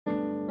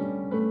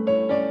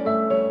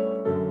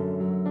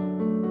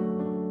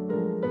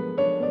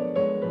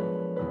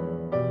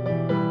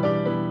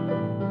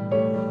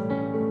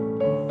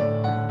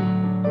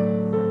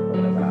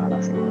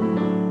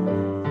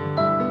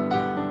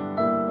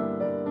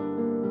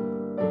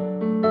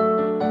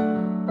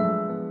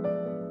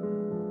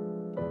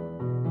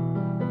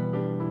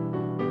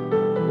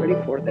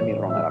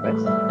demi-rond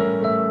arabesque.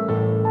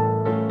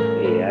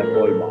 Et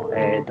éboulement,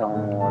 et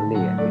dans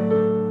les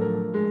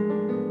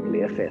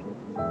effets.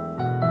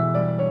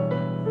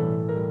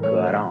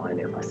 Grand, elle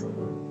est facile.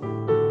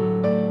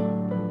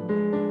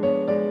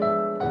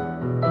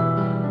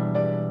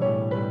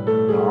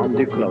 On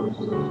du close.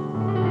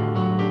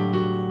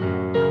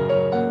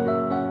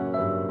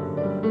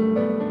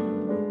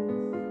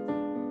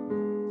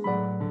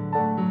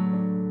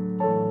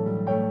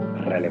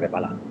 Relevé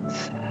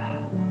balance.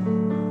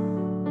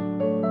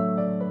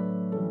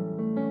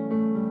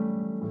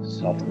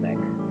 Soft neck,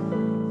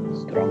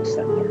 strong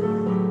center.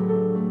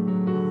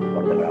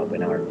 Vertebra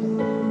open arms.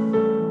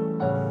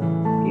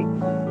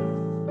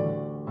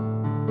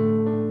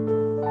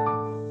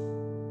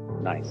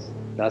 Nice.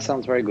 That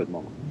sounds very good,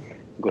 Momo.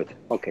 Good.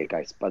 Okay,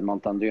 guys. Pas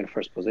entendu in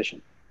first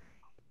position.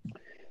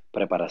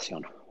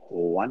 Préparation.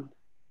 1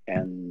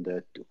 and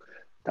 2.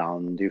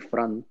 Tendu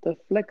front,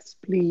 flex,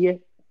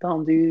 plié.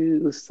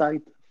 Tendu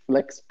side,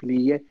 flex,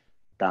 plié.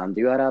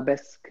 Tendu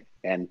arabesque.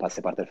 And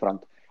passe par the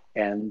front.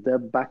 And the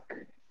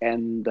back.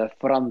 And the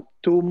front.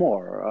 2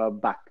 more.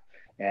 Back.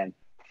 And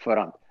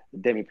front.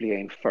 Demi-plié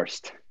in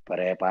first.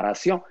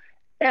 Préparation.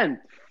 And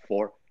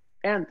 4.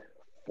 And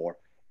 4.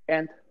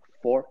 And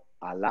 4.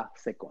 À la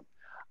seconde.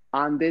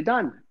 And they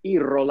done. I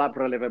roll up,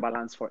 relevé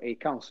balance for 8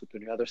 counts to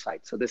the other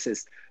side. So this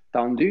is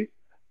tendu,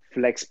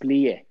 flex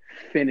plié,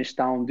 finish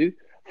tendu,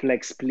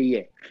 flex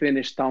plié,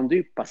 finish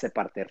tendu, passe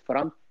par terre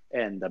front,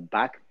 and the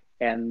back,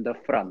 and the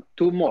front.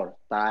 2 more.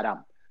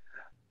 Taram,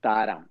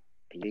 taram,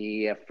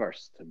 plié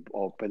first.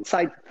 Open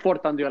side, 4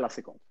 tendu à la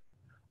seconde.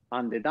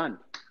 And they done.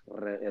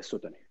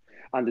 Soutenu.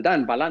 And they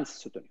done, balance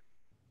soutenu.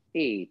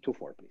 Et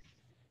 2-4, please.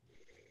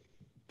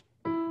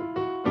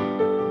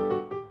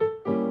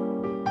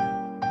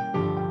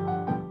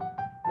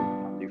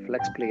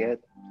 Flex plié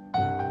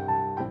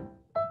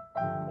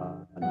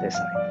on this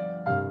side.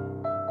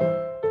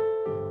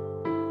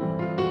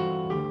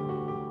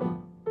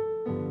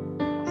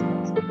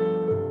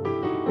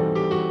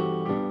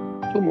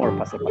 Two more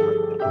passe par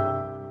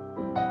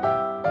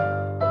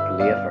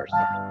plié first.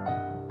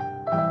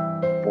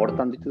 4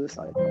 tendu to the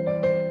side.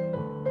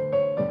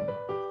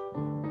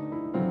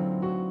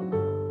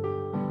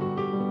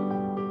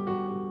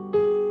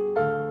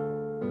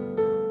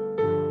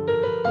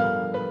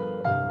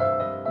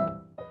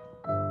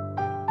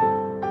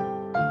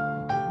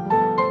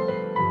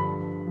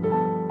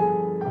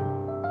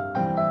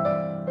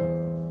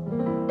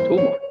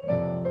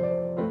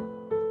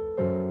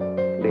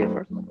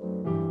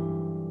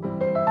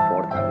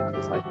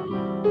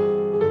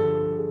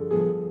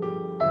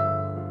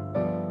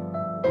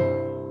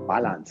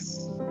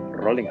 Balance,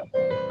 rolling up.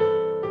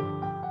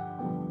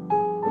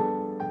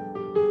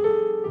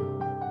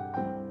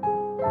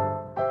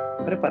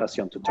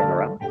 Preparación to turn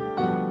around.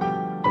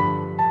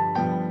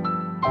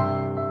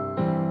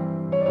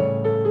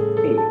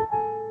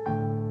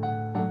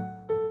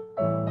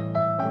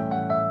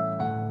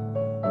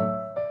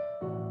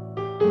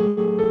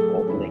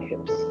 Open the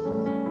hips.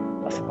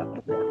 Pase para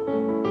atrás.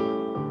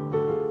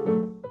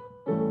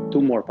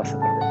 2 more pase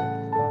para atrás.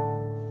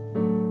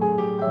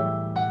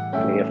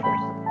 Clear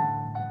first.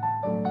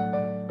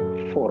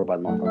 4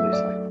 Balmont on this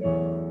side.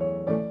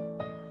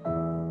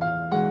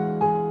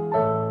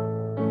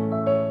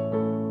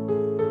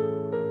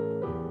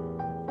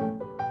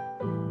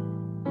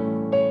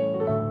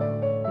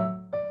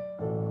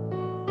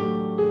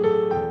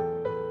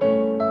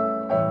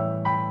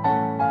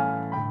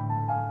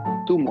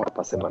 Two more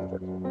passe par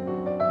terre.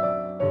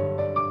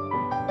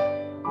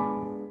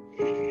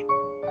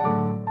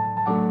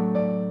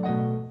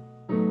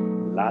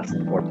 Last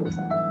 4 to the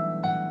side.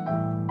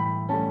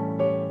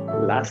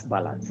 Last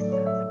balance.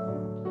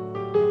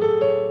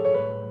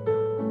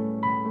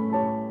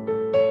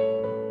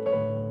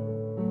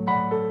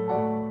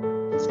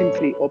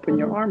 Simply open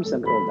your arms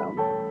and roll down.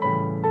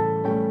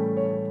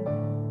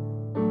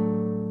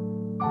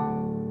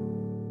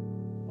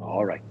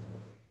 All right.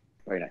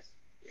 Very nice.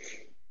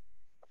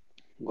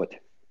 Good.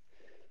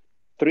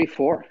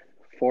 3-4,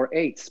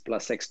 4/8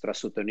 plus extra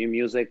soutenu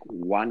music,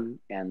 1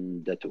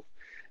 and 2.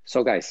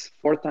 So guys,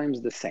 4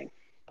 times the same.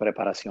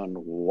 Preparation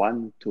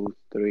 1, 2,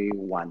 3,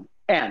 1.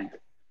 And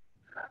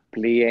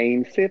plié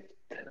in fifth,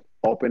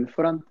 open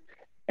front,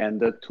 and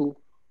the 2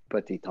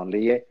 petit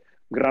enlié.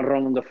 Grand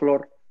rond on the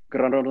floor,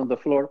 grand rond on the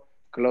floor,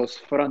 close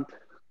front,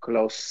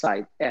 close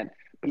side, and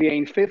plié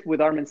in fifth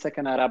with arm in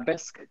second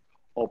arabesque,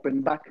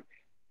 open back,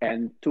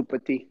 and 2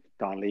 petit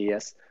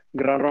enliés.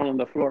 Grand rond on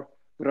the floor,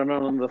 grand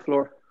rond on the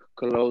floor,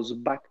 close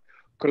back,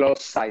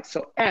 close side.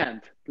 So,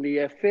 and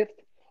plié fifth,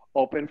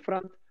 open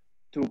front,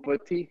 2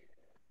 petit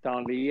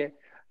enliés,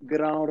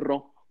 grand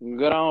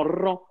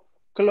rond,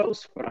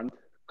 close front,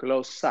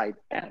 close side,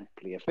 and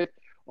plié fifth,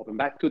 open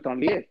back, 2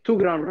 enliés, 2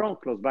 grand rond,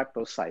 close back,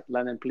 close side,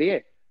 land and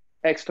plié.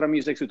 Extra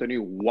music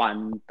soutenu,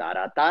 1,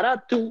 tara,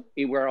 2,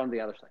 and we're on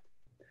the other side.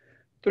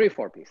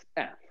 3-4, please,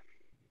 and.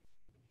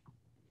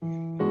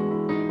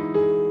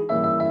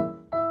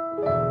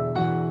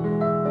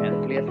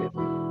 And plié fifth.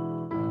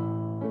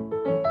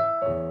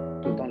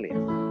 2 enliés,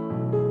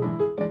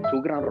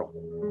 2 grand rond.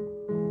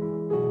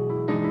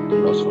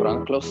 close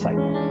front, close side.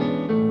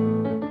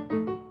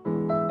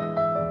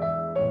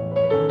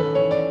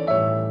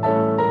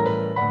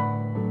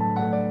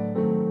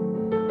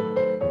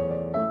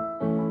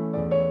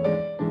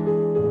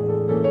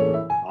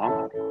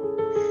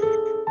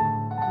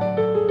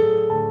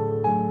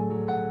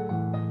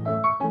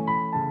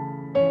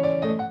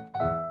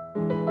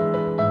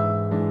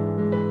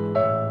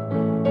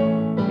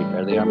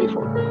 Prepare the arm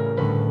before.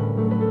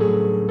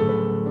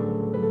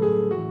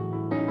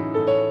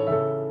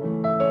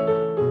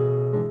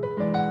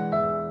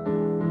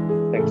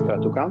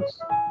 Extra 2 counts.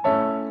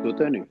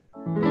 Soutenu.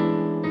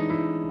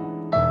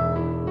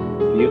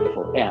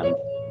 Beautiful. And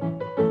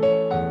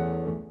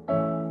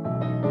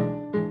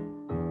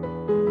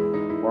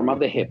warm up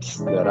the hips,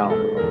 the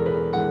round.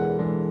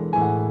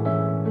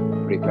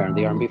 Prepare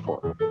the arm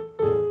before.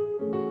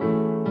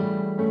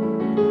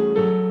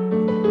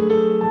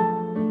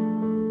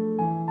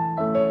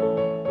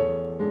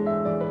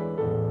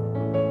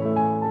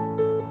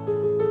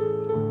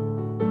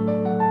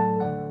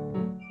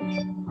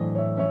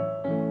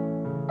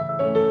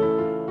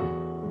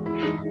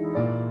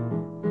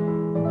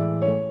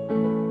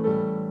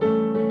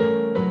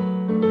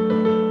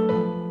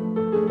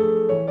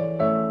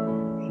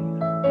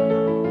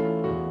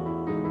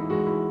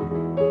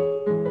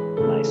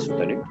 Nice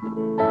soutenu.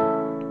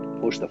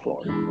 Push the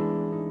floor.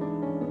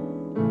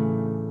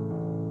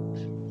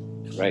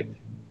 Great.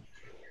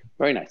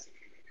 Very nice.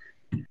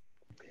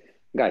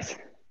 Guys,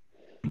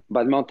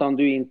 badminton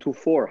in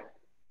 2-4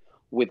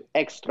 with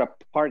extra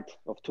part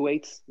of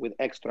 2/8 with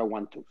extra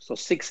 1-2. So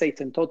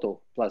 6/8 in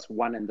total plus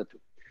 1 and the 2.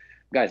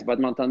 Guys,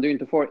 badminton in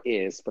 2-4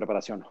 is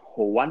preparación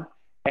 1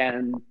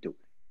 and 2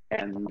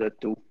 and the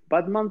 2.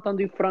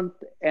 Badminton front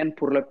and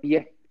pour le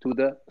pied to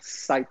the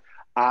side.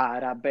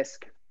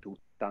 Arabesque, tout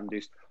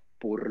tendus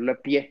pour le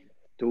pied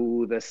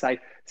to the side.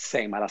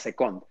 Same à la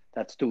seconde.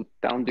 That's tout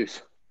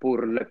tendus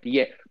pour le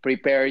pied.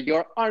 Prepare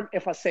your arm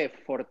effacé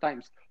 4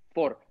 times.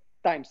 4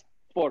 times,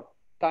 4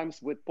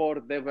 times with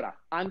port de bras.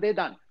 And they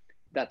done.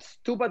 That's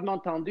 2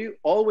 battements tendus,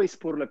 always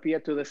pour le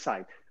pied to the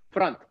side.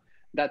 Front.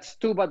 That's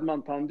 2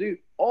 battements tendus,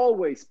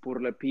 always pour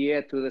le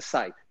pied to the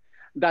side.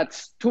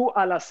 That's 2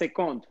 à la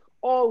seconde,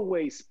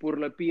 always pour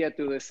le pied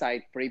to the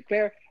side.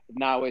 Prepare.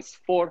 Now it's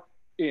 4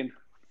 in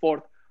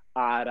 4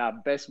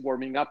 arabesque,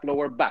 warming up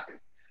lower back.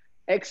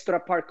 Extra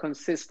part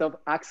consists of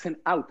accent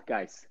out,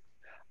 guys.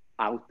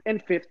 Out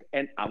and fifth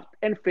and out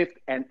and fifth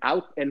and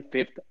out and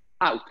fifth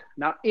out.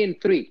 Now in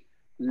 3,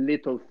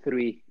 little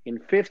 3. In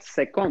 5th,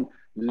 second,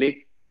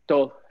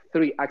 little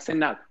 3.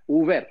 Accent out.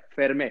 Ouvert,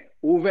 fermé,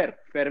 ouvert,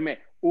 fermé,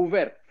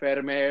 ouvert,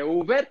 fermé,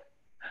 ouvert.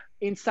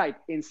 Inside,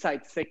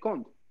 inside,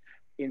 second.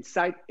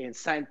 Inside,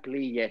 inside,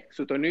 plié.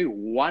 Soutenu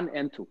 1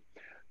 and 2.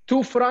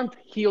 2 front,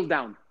 heel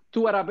down.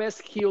 2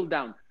 arabesque, heel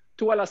down.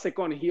 2 à la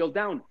seconde, heel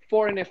down.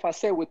 4 en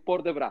effacé with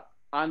port de bras.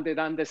 And they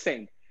done the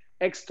same.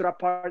 Extra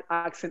part,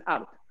 accent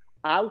out.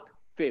 Out,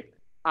 fifth,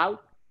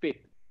 out,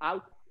 fifth,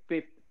 out,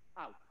 fifth,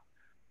 out.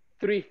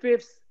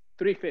 3/5,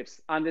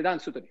 3/5. And they done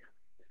soutenu.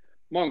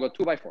 Mongo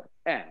 2x4.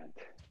 And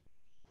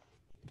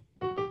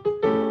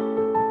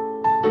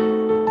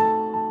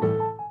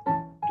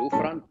 2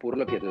 front, pour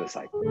le pied to the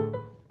side.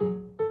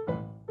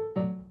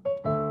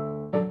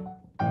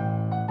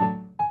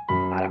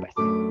 Arabesque.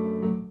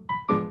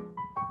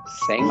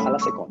 Same à la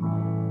seconde.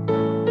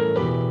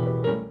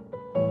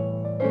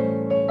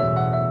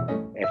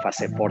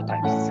 Effacé 4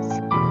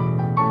 times.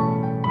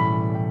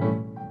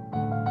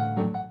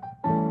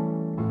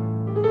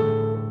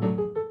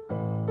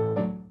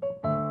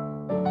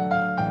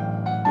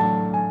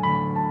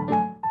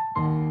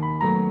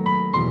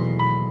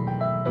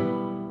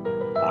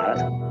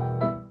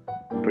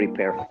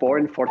 Prepare 4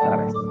 and 4th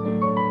arabesque.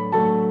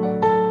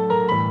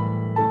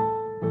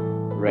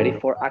 Ready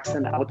for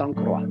accent out on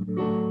croix.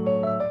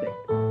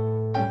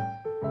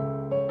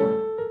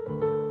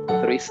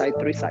 3 side,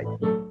 3 side.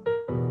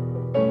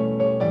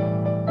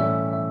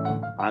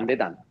 And they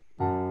done.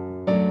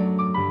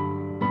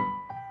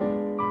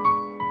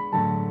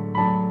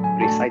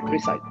 3 side, 3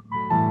 side.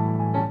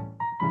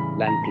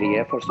 Land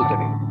plié for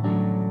soutenu.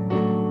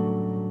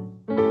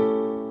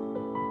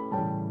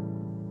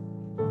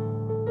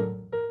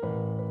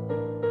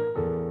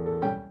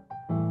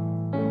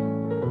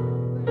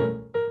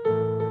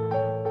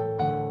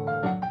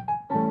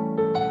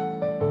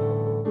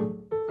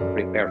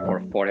 Prepare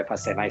for 4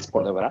 effacé, nice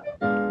port de bras.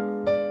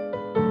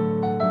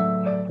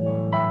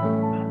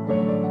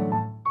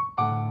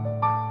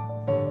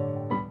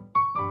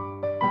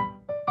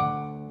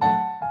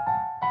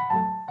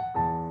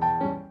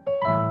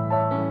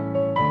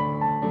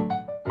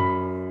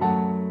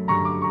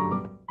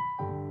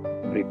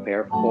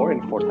 Prepare 4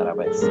 and 4th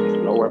arabesque,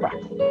 lower back.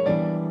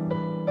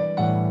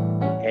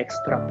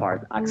 Extra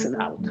part, accent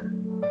out.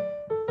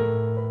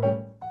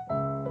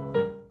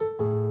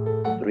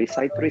 3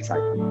 side, 3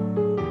 side.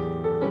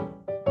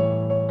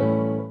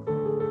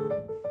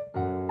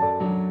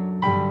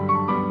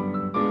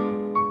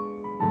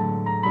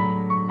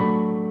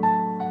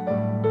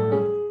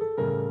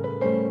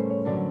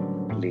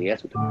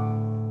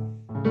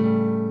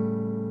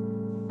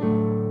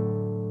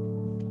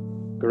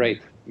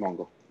 Great.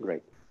 Mongo,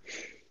 great.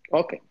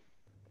 Okay,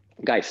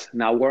 guys,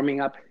 now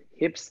warming up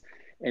hips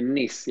and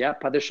knees, yeah?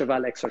 Pas de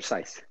cheval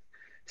exercise.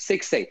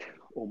 6-8.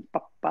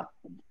 Papa,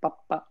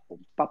 papa,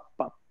 papa,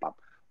 papa.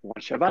 One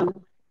cheval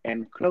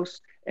and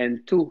close,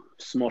 and two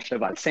small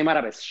cheval. Same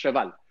arabesque,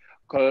 cheval,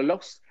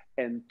 close,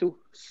 and two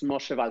small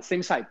cheval.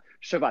 Same side,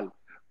 cheval,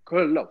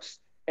 close,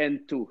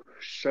 and two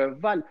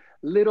cheval.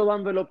 Little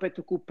envelope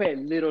to coupe,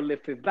 little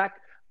lift fifth back,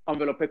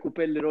 envelope coupe,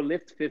 little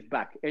lift fifth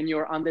back, and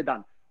you're on the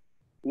done.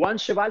 One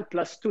cheval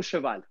plus two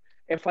cheval.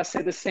 If I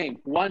say the same,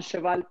 one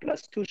cheval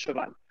plus two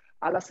cheval.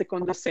 À la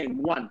seconde, the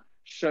same, one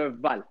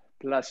cheval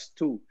plus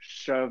two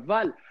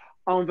cheval.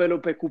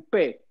 Envelope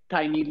coupé,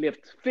 tiny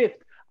lift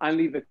fifth.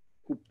 Envelope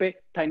coupé,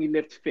 tiny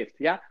lift fifth.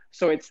 Yeah.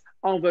 So it's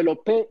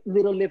envelope,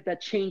 little lift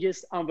that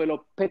changes.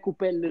 Envelope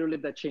coupé, little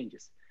lift that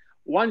changes.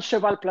 One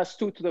cheval plus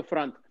two to the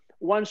front.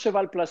 One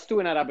cheval plus two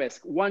in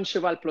arabesque. One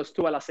cheval plus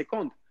two à la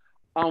seconde.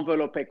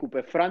 Envelope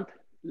coupé front,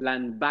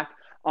 land back.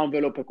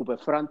 Envelope coupe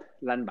front,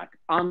 land back.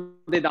 En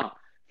dedans,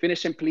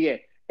 finish and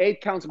plié.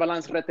 8 counts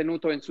balance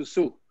retenuto en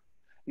sous.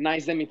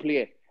 Nice demi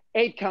plié.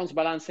 8 counts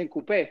balance en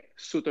coupé,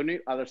 soutenu,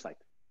 other side.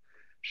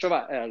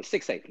 Cheval,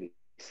 6-8, please.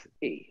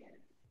 E.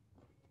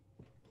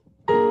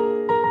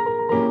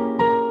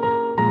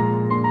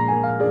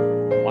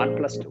 One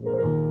plus two.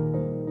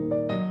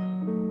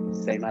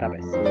 Same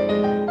arabesque.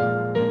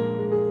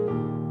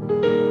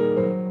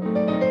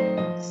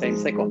 Same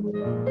second.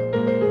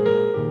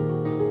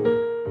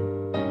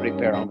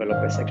 Prepare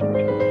envelope section.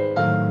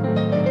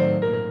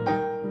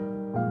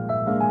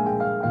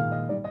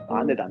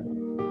 On the done.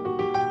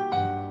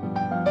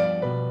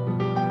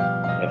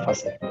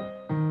 Effacé.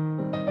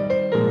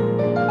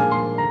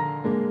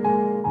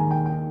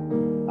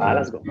 Ah,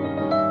 let's go.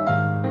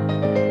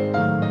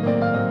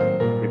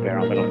 Prepare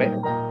envelope.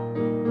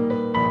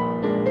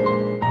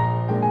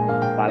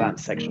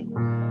 Balance section.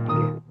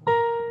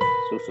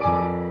 Susu.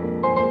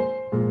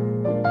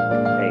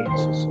 Hey,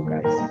 susu,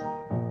 guys.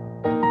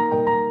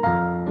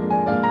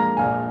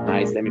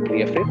 Nice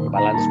demi-plie fifth,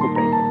 balance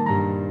coupé.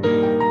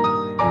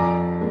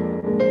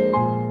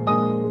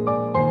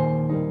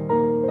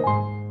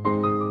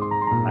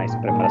 Nice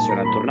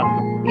preparazione al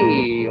turnato.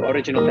 E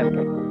original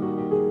tempo.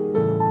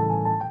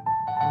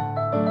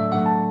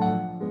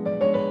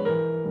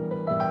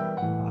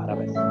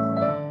 Arabesque.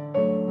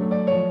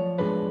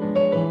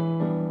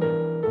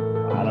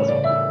 Alla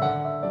zona.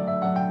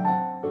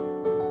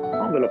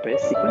 Envelope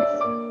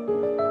sequence.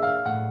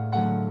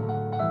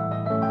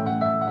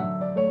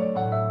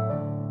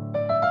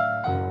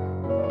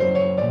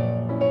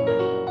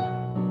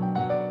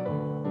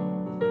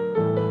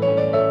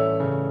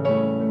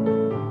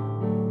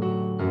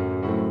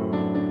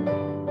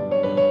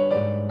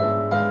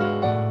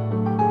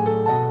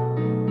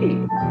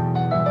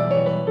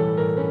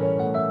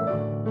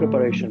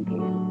 Preparation,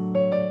 please.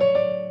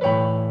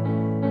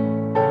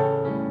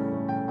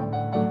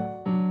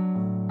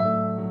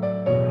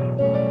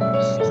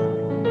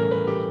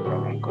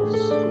 From ankles,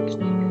 switch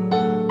to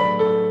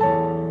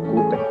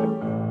coupe.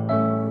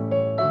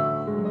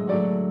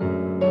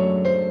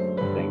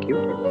 Thank you.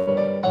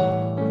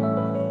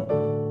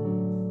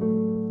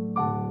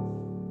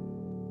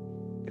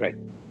 Great.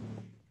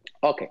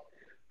 Okay.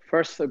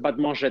 First,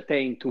 battement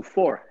jeté into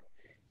 4.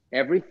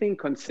 Everything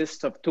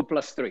consists of 2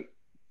 plus 3.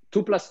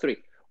 2 plus 3.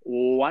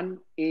 1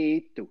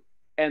 et 2.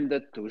 And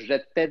the 2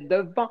 jeté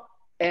devant.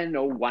 And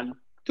a 1,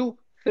 2,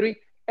 3.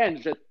 And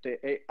jeté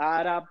et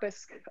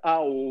arabesque. A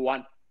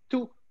 1,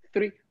 2,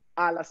 3.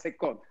 À la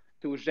seconde.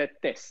 2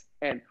 jetés.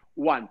 And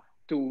 1,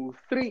 2,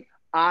 3.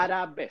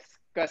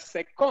 Arabesque.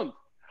 Seconde.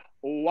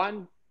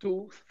 1,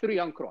 2, 3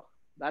 encore.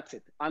 That's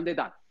it. On the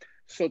done.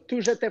 So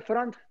 2 jeté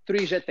front,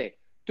 3 jeté.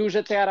 2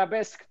 jeté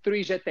arabesque,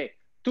 3 jeté.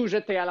 2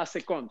 jeté à la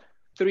seconde.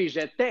 3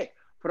 jeté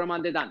from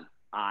on the done.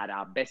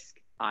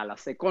 Arabesque à la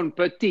seconde.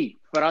 Petit.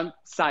 Front,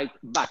 side,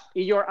 back.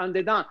 You're on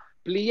the done.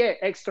 Plié.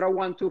 Extra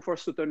 1, 2 for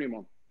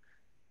soutenu.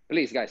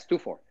 Please, guys. 2,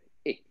 4.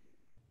 E.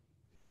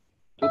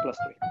 2 plus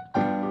 3.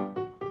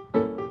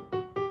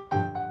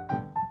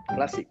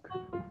 Classique.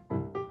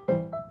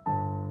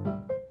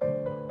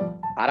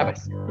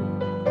 Arabesque.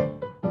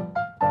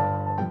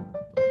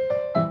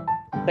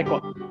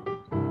 Second.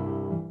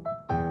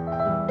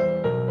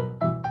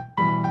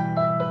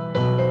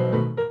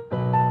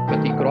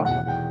 Petit croix.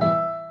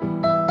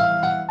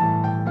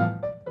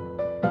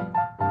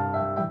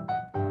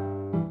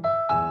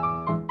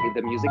 If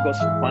the music goes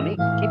funny,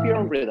 keep your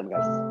own rhythm,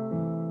 guys.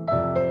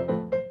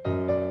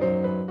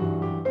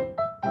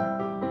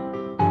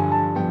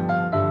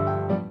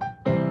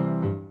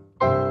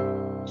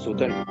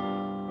 Soutenu.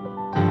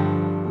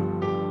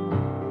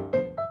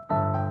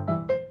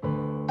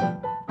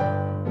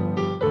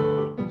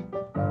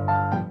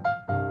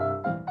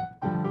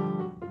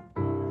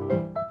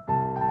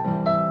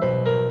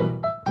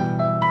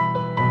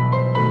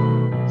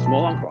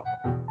 Small en croix.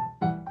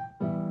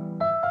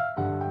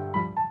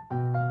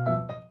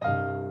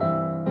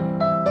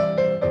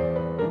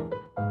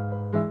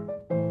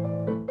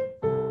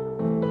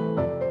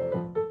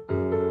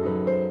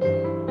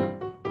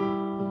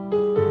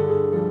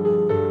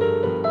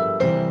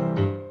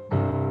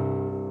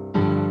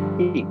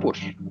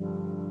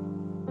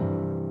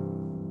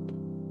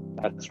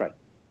 That's right.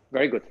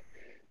 Very good.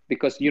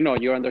 Because you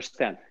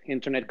understand,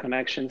 internet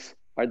connections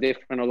are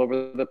different all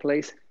over the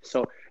place.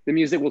 So the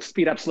music will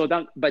speed up, slow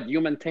down, but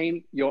you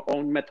maintain your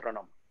own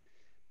metronome.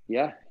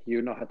 Yeah,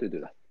 you know how to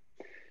do that.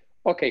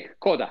 Okay,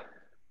 coda.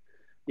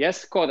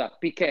 Yes, coda,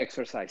 pique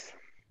exercise.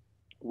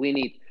 We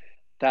need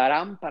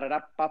taram,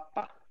 parara,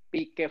 papa,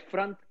 pique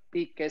front,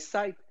 pique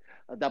side,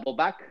 double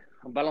back,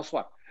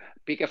 balançoire.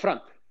 Pique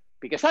front,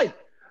 pique side,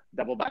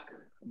 double back,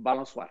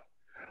 balançoire.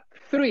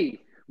 3,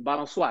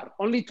 balançoire.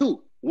 Only 2.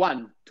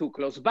 1, 2,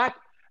 close back.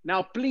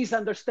 Now, please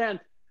understand,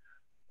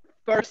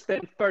 first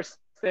and first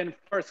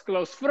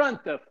close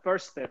front,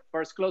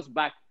 first close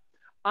back.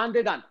 And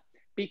done.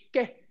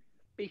 Pique,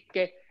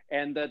 pique,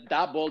 and the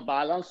double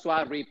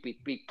balançoire.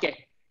 Repeat,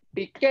 pique,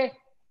 pique,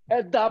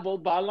 a double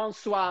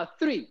balançoire.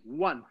 3,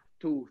 1,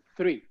 2,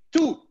 3,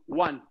 2,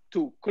 1,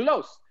 2,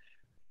 close.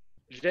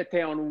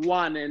 Jeté on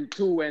 1 and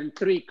 2 and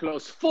 3,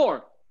 close.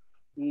 4,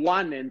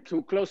 1 and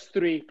 2, close.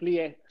 3,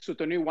 plie,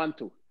 soutenu, 1,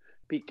 2.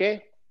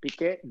 Pique,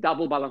 pique,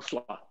 double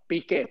balançoire.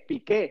 Pique,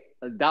 pique,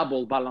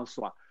 double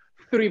balançoire.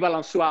 3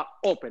 balançoire,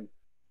 open.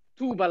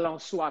 2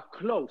 balançoire,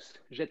 close.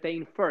 Jeté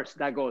in first,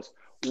 that goes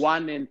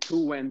 1 and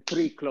 2 and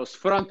 3, close.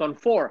 Front on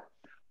 4,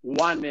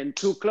 1 and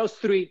 2, close.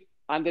 3,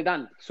 and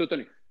done,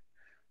 soutenu.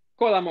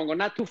 Coda mongo,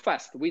 not too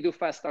fast. We do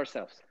fast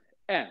ourselves.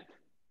 And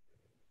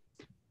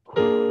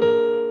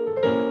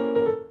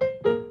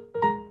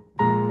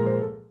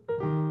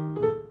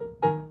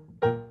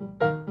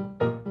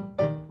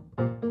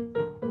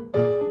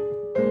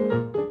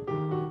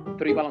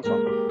 3 balançoire.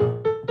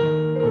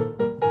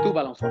 2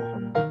 balançoire.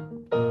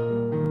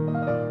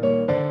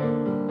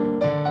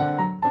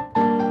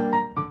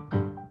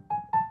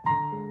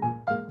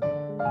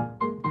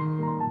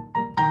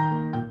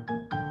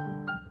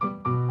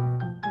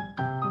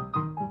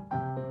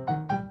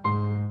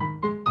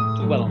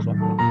 Balançoire.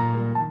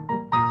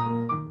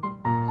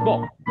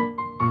 Bon.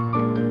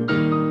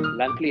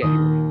 L'enplié.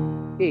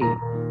 Et.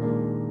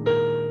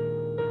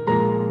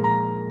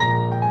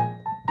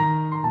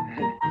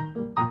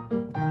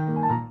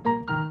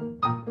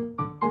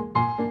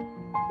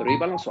 3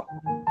 balançoire.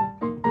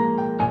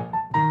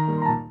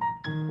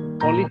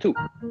 Only 2.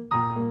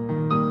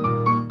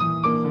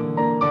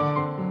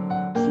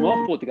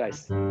 Small foot,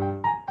 guys.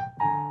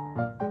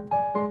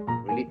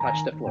 Really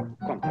touch the floor.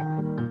 Contact.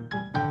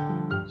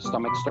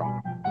 Stomach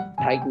strong.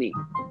 Tight knee.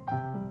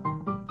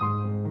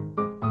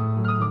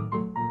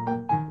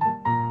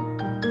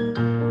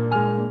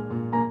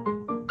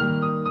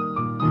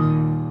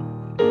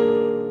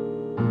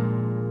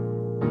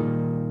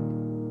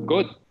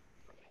 Good.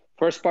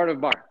 First part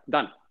of bar,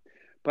 done.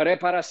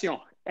 Préparation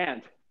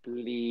and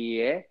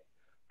plié.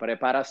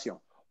 Préparation.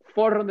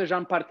 4 rondes de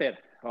jambes par terre.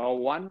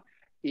 1,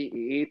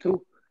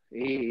 2,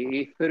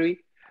 3,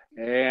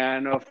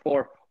 and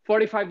 4.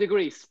 45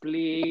 degrees,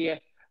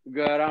 plié.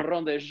 Grand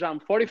rond de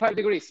jambes, 45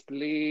 degrees,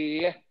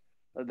 plié.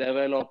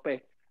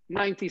 Développé.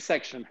 90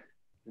 section,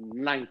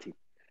 90.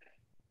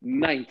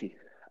 90.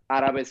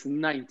 Arabesque,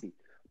 90.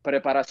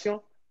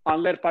 Préparation, en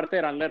l'air par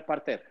terre, en l'air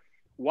par terre.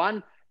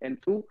 1 and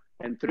 2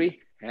 and 3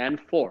 and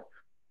 4.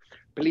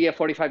 Plié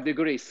 45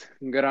 degrees,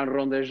 grand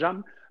rond de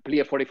jambes,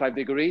 plié 45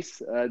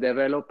 degrees,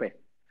 développé.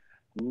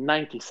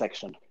 90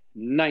 section,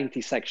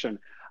 90 section.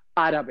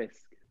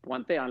 Arabesque,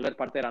 pointé en l'air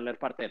par terre, en l'air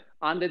par terre.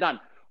 And done.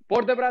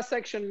 Port de bras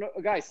section,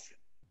 guys.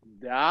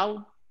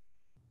 Down,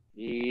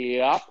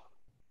 up,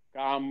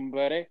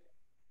 cambré,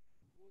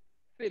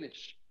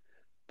 finish.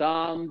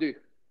 Tendu,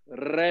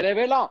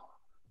 relevé lent,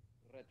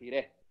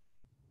 retiré.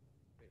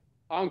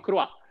 En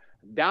croix,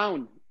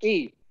 down,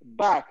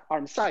 back,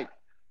 arm side,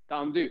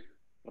 tendu,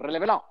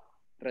 relevé lent,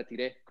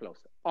 retiré,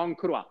 close. En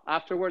croix.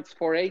 Afterwards,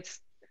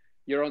 4/8,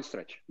 your own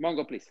stretch.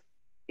 Mongo, please.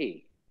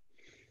 E.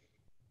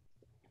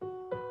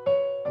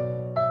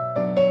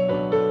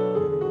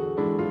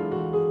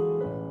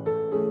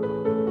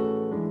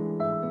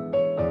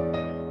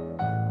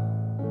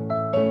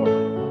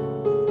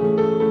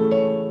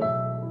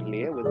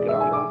 Plie with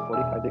ground on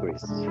 45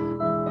 degrees.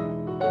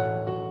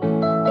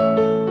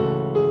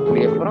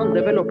 Plie front,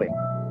 développé,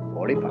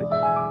 45.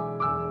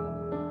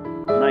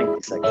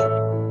 90 section.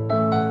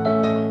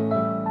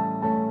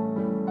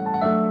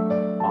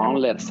 En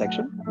l'air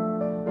section.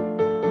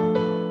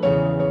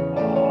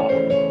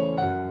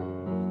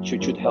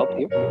 Should help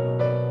here.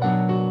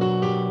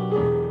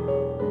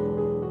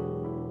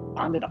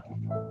 And it up.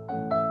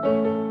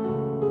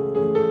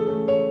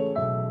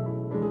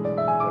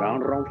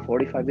 Round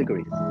 45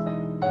 degrees.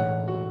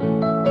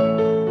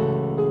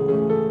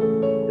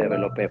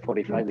 Développé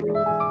 45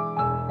 degrees.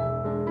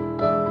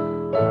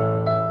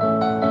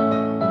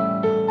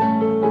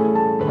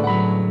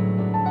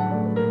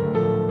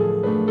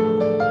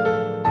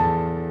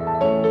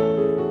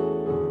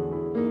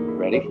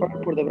 Ready for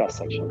port de bras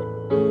section.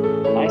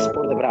 Nice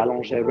port de bras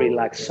allongé,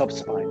 relax, soft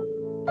spine.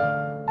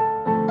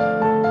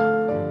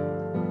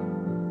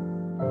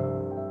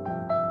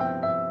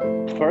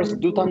 First,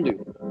 du tendu.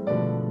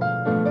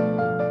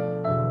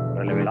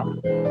 Relevez là.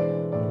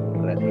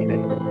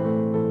 Retirez.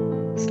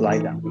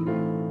 Slide down.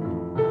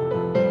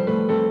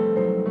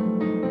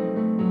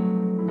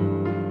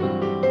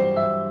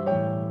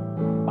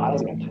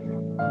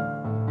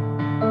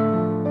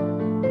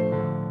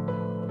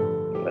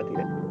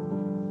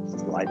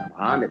 slide down,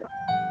 hand it down.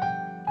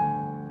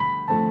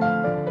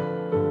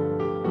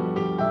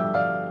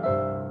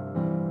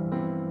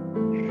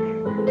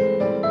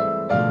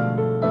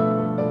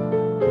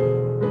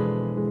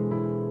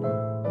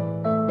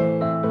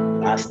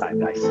 Last time,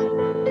 guys.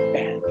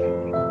 And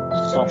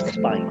soft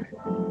spine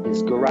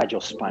is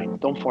gradual spine.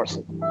 Don't force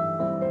it.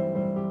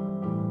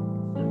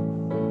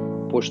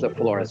 Push the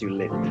floor as you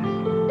lift.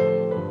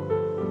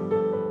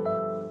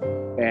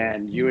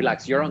 And you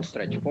relax your own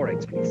stretch.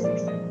 4x, please.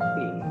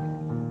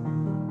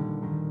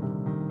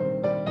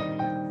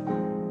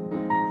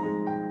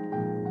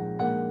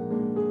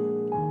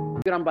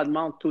 Grand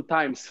battement 2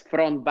 times,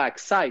 front, back,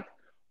 side.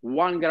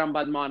 1 grand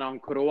battement en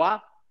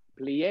croix,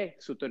 plié,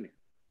 soutenu.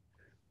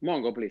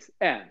 Mongo, please.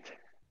 And.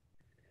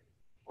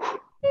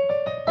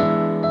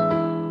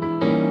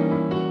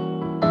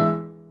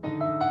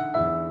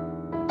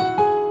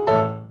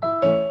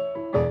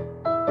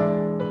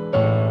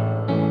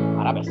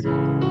 Arabesque.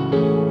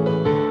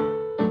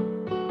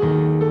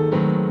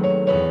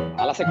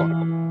 A la seconda.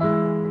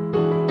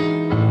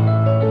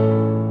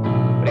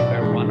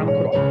 Prepare 1 en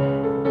croix.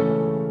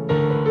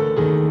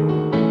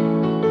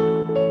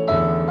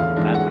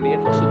 And plié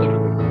for soutenu.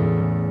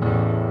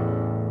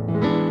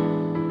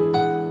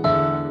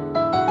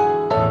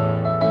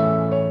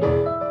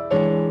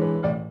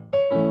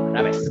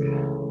 Arabesque.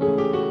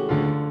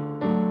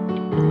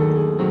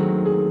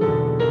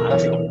 A la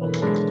seconda.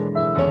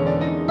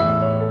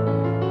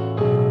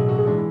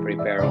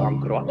 Prepare en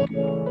croix.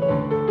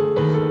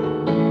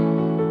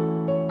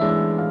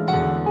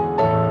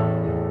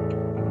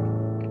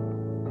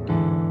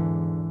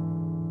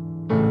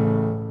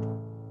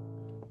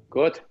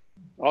 Good.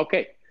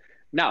 Okay.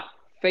 Now,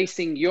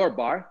 facing your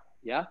bar,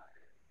 yeah?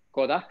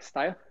 Coda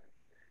style.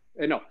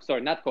 No,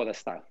 sorry, not coda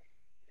style.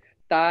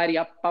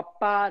 Taria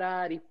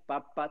paparari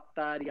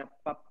papataria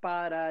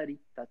paparari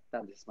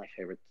tata. This is my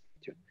favorite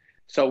tune.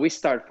 So we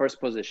start first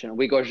position.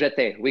 We go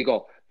jeté. We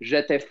go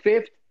jeté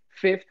fifth,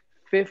 fifth,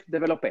 fifth,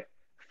 développé.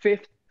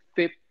 Fifth,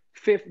 fifth,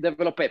 fifth,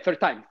 développé. Third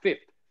time.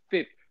 Fifth,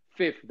 fifth,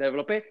 fifth,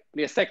 développé.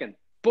 Plié second.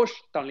 Push,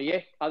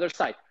 tenlié, other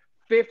side.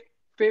 Fifth,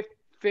 fifth,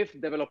 fifth,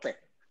 développé.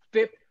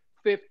 Fifth,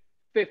 fifth,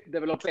 fifth,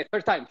 développé.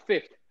 Third time.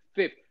 Fifth,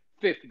 fifth,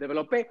 fifth,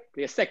 développé.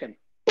 Plié second.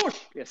 Push,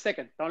 plié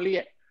second.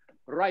 Tenlié.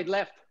 Right,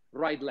 left,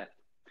 right, left.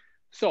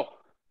 So,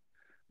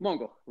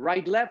 Mongo,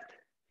 right, left.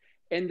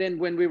 And then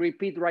when we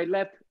repeat right,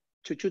 left,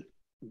 chuchut,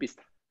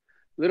 vista.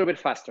 A little bit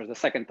faster the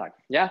second time,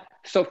 yeah?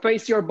 So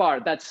face your bar,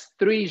 that's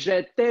 3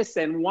 jetés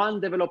and 1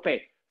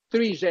 développé.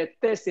 3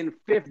 jetés in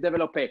fifth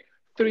développé.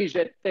 3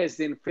 jetés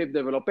in fifth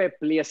développé,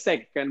 plié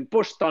second,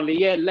 push,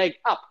 tenlié, leg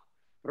up.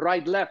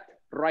 Right, left,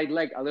 right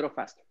leg a little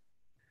faster.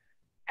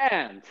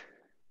 And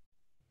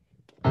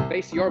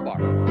face your bar.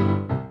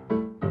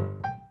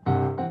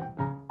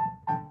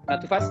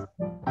 Not too fast.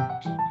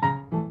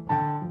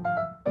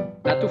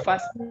 Not too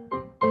fast.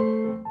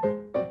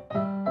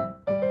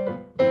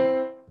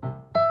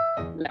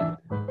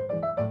 Left.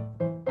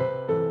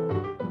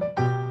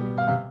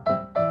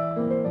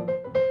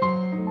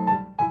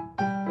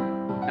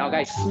 Now,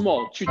 guys,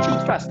 small,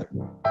 choo-choo, faster.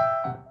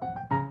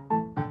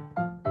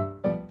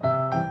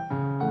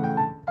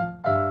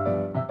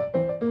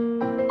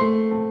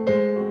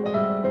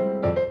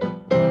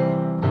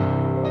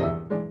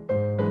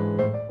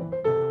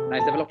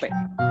 Nice développé.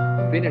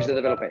 Finish the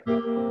développé.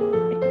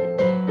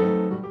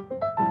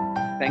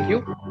 Thank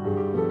you.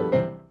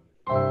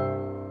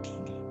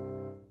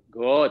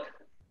 Good.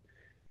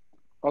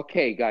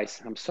 Okay,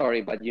 guys, I'm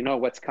sorry, but you know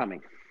what's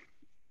coming.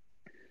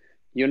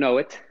 You know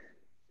it.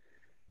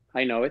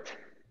 I know it.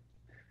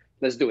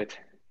 Let's do it.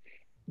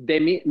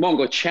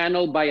 Mongo,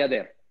 channel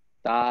bayader.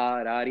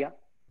 Tararia,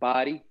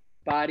 pari,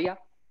 paria,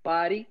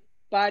 pari,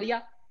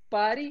 paria,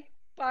 pari,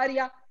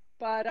 paria,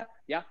 para.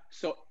 Yeah,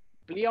 so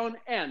plie on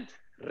end,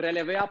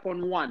 relevé up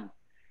on 1.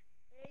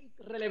 8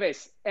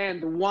 releves,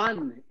 and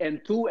 1,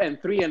 and 2,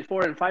 and 3, and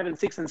 4, and 5, and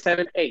 6, and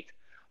 7, 8.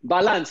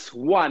 Balance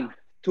 1,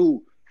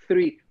 2,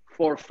 3,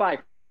 4, 5.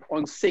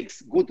 On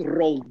 6, good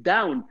roll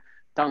down.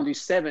 Down to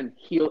 7,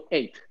 heel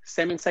 8.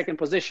 Same in second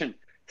position.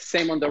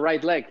 Same on the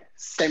right leg.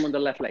 Same on the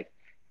left leg.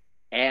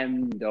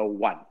 And the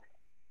 1.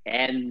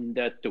 And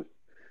the 2.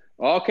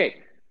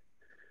 Okay.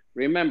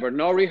 Remember,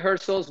 no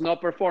rehearsals, no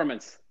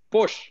performance.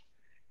 Push.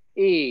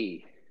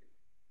 E.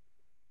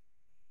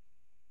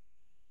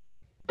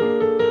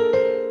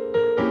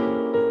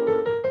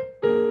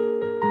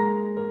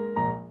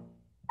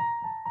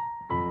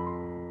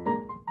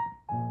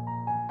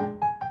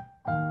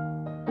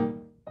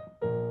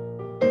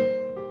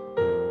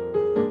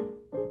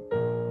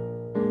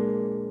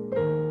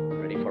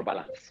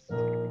 Balance.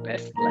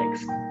 Best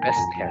legs,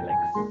 best hair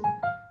legs,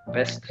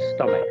 best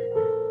stomach,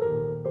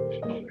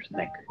 shoulders,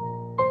 neck.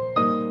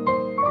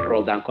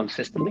 Roll down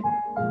consistently.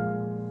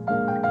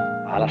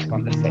 Alas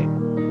on the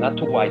same. Not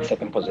too wide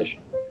second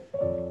position.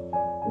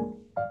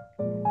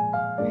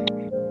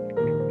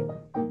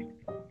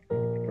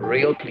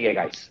 Real plie,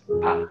 guys.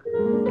 Ah,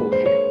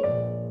 push.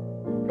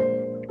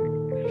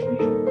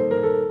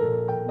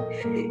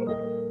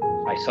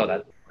 I saw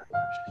that.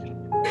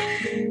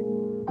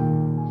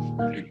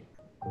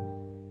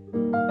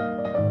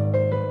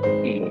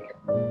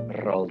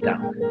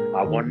 down.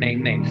 I won't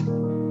name names.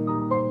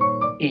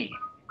 E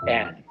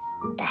and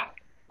pa.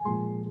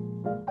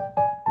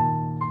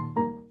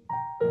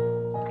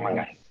 Come on,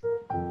 guys.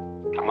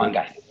 Come on,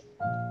 guys.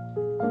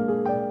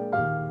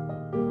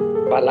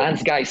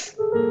 Balance, guys.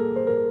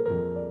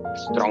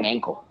 Strong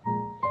ankle.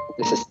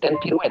 This is 10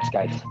 pirouettes,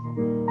 guys.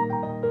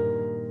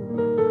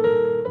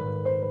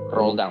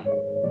 Roll down.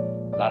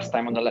 Last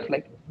time on the left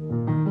leg.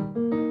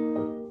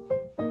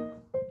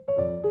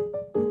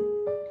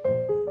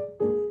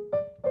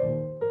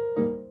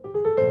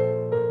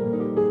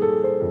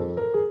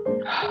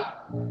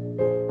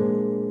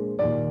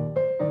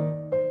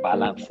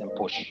 Balance and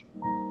push.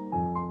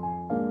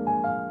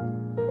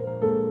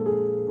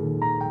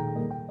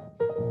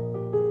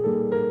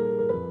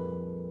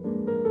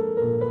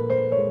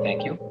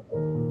 Thank you.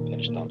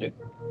 Finish down, dude.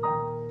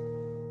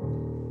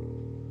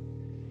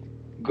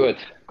 Good.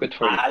 Good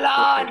for you.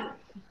 Alan!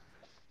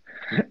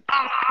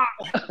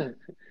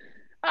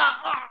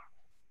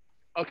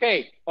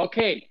 Okay,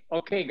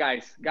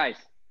 guys.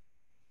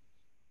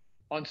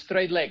 On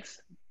straight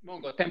legs.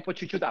 Mongo, tempo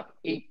chuchut up.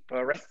 E,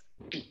 press,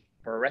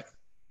 press,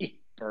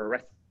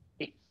 press,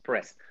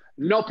 press.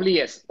 No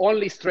plies,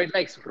 only straight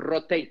legs.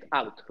 Rotate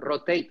out.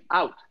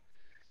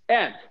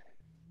 And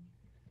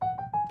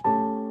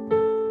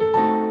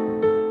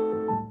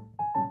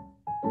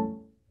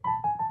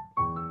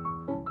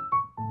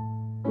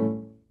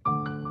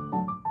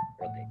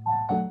rotate.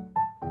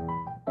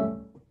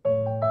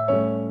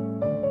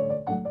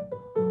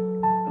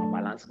 Now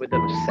balance with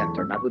the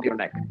center, not with your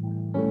neck.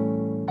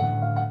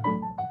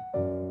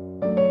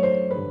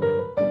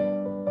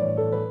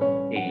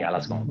 Y a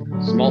las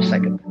manos. Small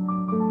second.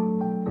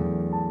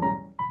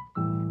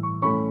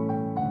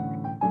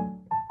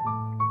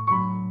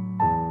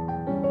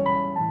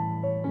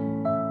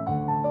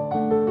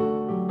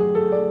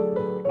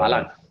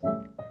 Balance.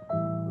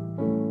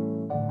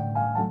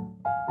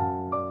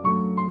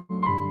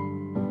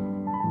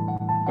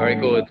 Very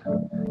good.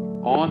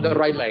 On the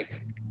right leg.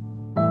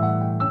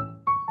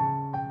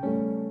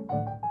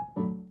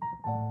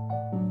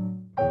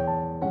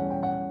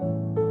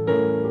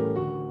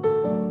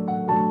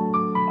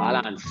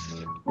 Balance.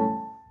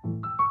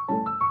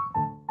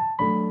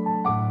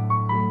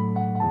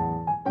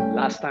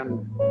 Last time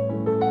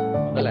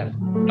on the left.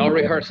 No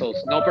rehearsals,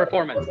 no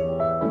performance.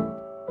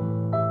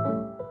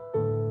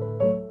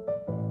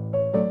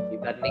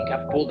 Keep that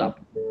kneecap pulled up.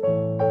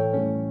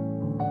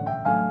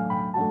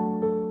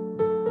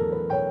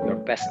 Your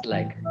best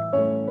leg.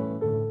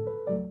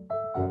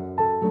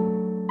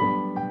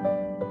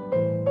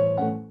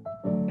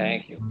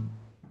 Thank you.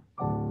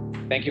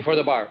 Thank you for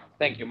the bar.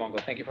 Thank you, Mongo.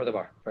 Thank you for the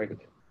bar. Very good.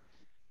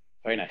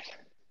 Very nice.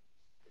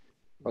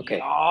 Okay.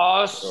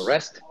 Yes.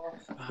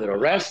 Little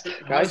rest,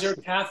 How's guys. your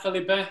calf,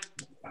 Felipe?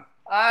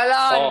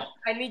 Alan,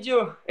 I need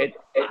you. It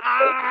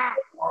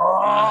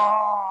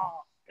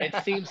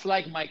seems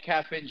like my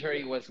calf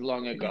injury was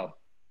long ago.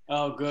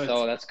 Oh, good.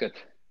 So that's good.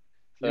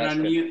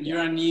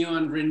 You're a new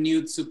and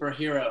renewed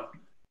superhero.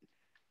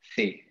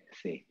 See.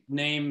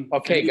 Name.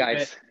 Okay, Felipe,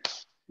 guys.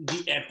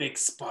 The Epic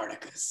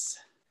Spartacus.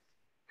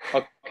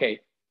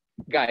 Okay,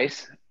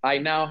 guys, I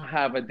now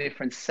have a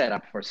different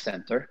setup for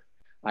center.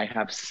 I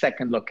have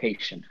second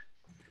location.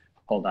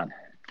 Hold on.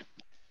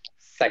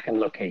 Second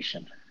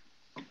location.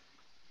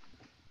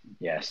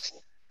 Yes.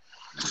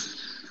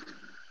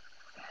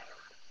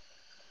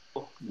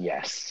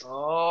 Yes.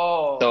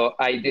 Oh. So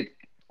I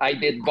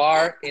did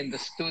bar in the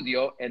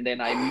studio and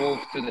then I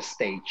moved to the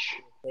stage.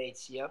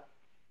 Yep.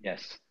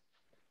 Yes.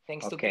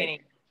 Thanks to Okay.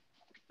 Kenny.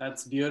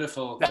 That's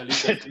beautiful,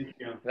 That's Felipe. it. Thank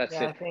you. That's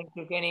Yeah, it. thank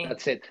you, Kenny.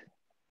 That's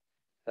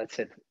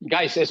it.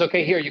 Guys, it's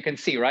okay here. You can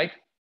see, right?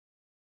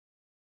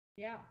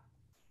 Yeah.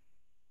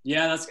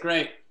 Yeah, that's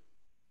great.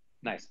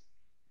 Nice.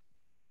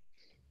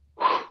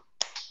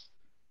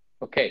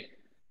 Okay.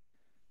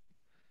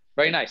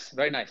 Very nice.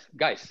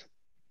 Guys.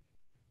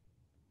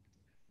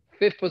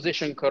 Fifth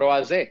position,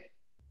 croisé.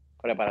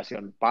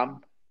 Preparación,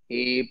 pam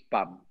y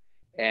pam.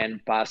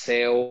 And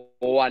paseo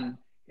one.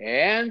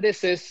 And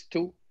this is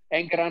two.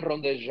 And grand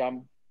rond de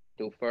jambe.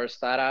 To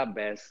first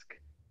arabesque.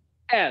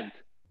 And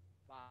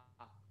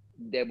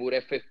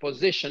débouré fifth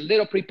position.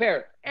 Little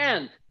prepare.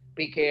 And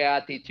piqué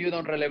attitude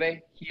on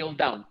relevé. Heel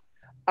down.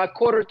 A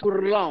quarter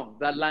tour long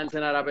that lands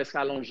in arabesque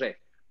allongé.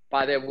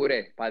 Pas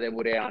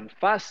débouré en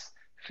face.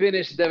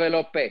 Finish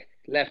développé.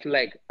 Left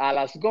leg à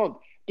la seconde.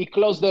 Y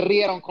close the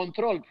rear on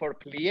control for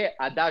plié.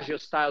 Adagio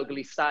style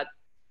glissade.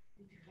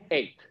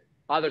 8.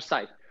 Other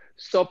side.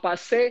 So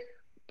passé,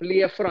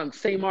 plié front.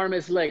 Same arm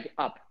as leg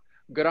up.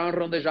 Grand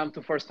rond de jambe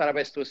to first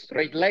arabesque to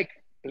straight leg.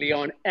 Plié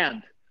on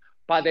end.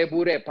 Pas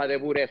débouré,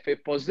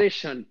 fifth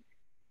position.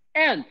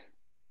 And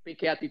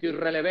piqué attitude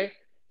relevé.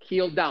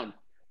 Heel down.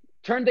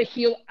 Turn the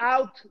heel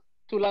out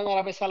to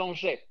l'arabesque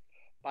allongé.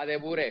 Pas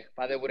débouré.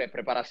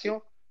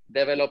 Préparation.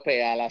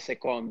 Développé à la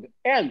seconde.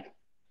 And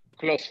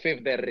close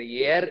fifth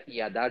derrière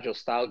y adagio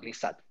style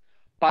glissade.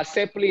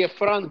 Passé, plié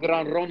front,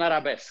 grand rond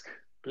arabesque.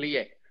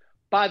 Plié.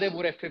 Pas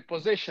débouré, fifth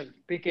position.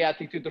 Piqué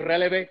attitude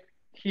relevé.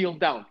 Heel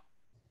down.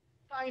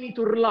 Tiny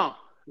tour long.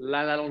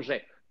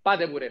 L'allongé. Pas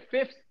débouré,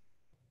 fifth.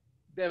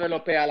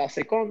 Développé à la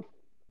seconde.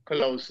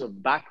 Close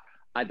back.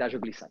 Adagio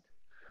glissade.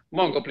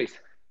 Mongo, please.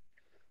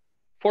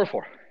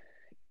 4-4.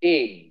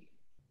 Et.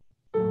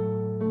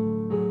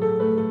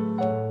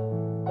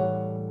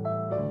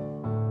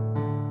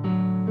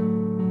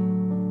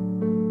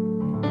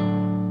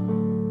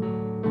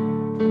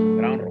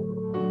 Grand rond.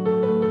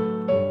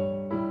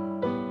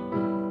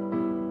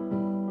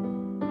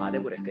 Pas de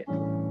bourrette.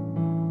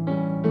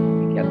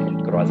 Et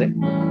attitude croisée.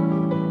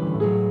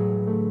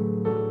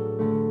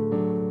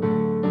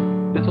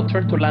 Little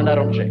turn to land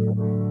allongé.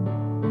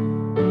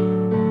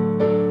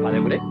 Pas de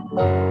bourrette.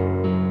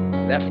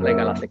 Left leg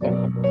à la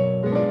seconde.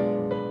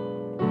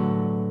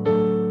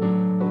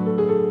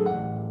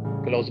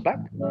 Close back.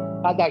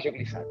 Adagio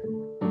glissade.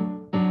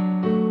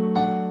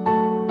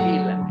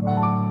 Il.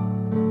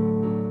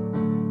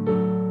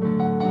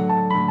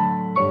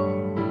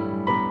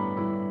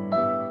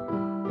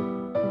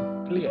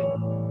 Plié.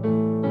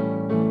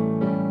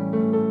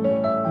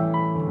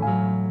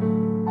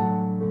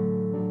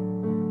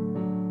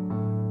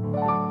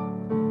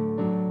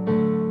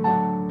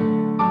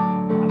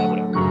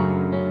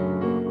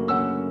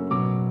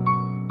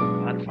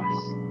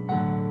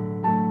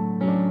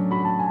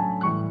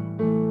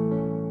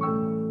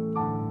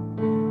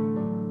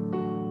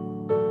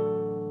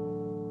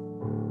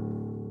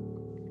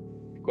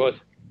 Good.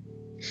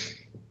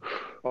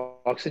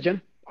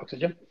 Oxygen,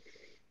 oxygen.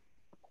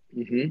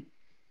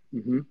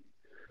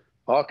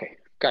 Okay,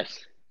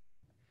 guys.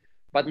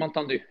 Battement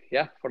tendu,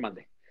 yeah, for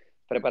Monday.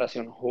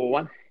 Préparation.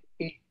 1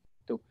 et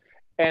 2.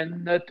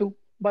 And 2.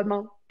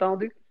 Battement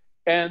tendu.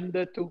 And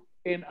 2.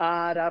 In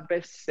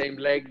arabesque, same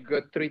leg.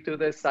 3 to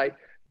the side.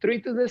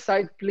 3 to the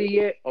side.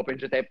 Plié. Open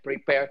jeté.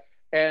 Prepare.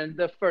 And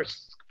the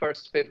first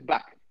fifth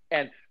back.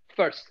 And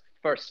first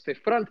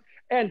fifth front.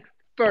 And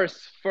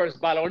first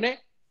ballonnet.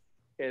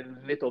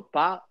 And little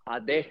pas à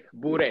des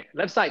bourrées.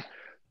 Left side.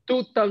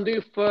 2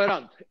 tendu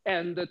front.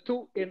 And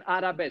 2 in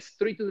arabesque.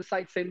 3 to the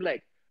side. Same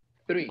leg.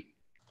 3.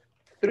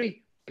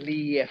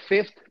 Plié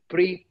fifth,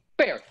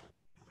 prepare.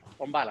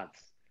 On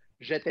balance.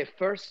 J'étais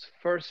first,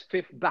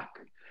 fifth back.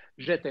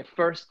 J'étais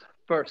first,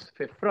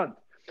 fifth front.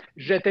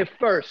 J'étais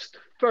first,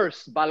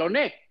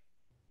 ballonnet.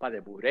 Pas de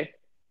bourrée.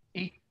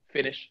 E,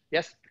 finish.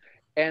 Yes.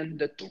 And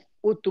the 2.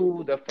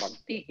 To the front.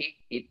 E,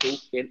 2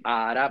 in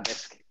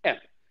arabesque. M,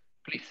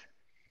 please.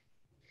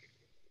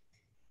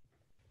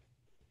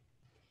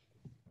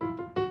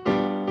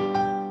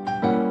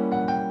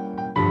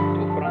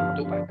 Two front,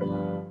 two back.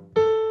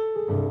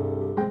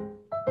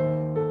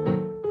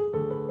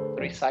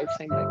 3 sides,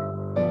 same leg.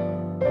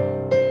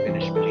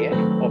 Finish plié,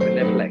 open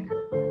left leg.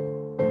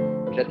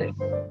 Jeté.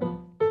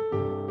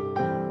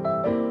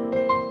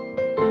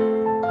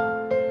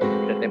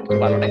 Jeté pour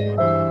ballonnet.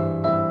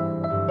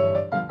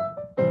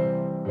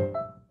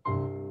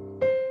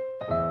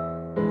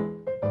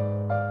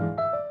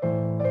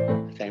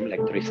 Same leg,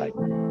 3 sides.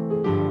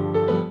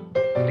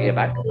 Plié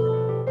back,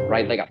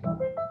 right leg up.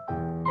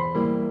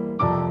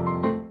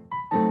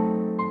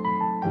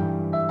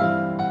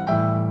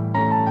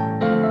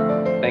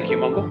 Thank you,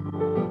 Mongo.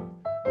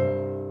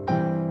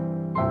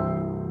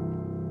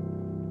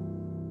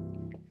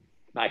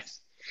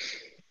 Nice.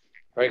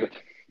 Very good.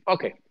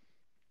 Okay.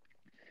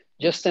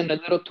 Just in a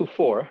little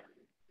 2-4.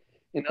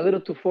 In a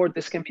little 2-4,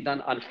 this can be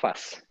done en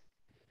face.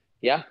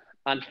 Yeah,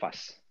 en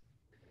face.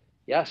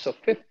 Yeah, so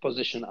fifth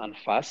position en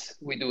face.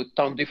 We do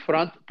tendu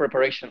front,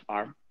 preparation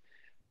arm,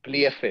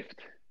 plié fifth.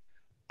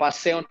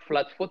 Passé on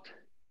flat foot,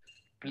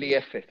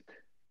 plié fifth.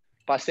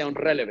 Passé on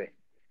relevé,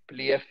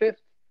 plié fifth.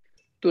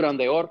 Tour en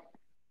dehors,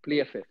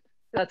 plié fifth.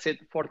 That's it,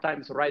 4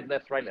 times, right,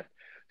 left.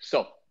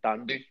 So,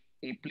 tendu,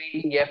 et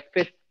plié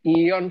fifth,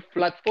 et on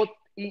flat foot,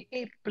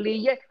 et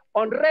plié,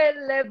 on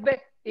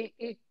relevé,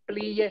 et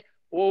plié,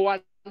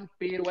 1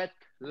 pirouette,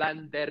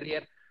 land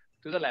derrière,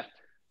 to the left,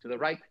 to the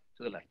right,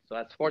 to the left. So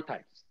that's 4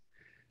 times.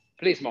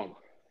 Please, Mongo.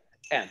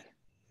 And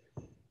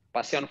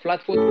passé on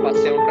flat foot,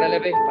 passé on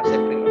relevé, passé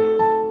pirouette.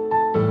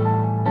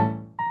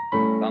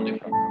 Tendu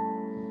front.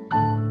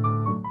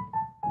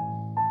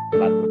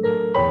 Flat foot.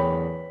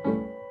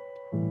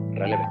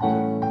 Relevé.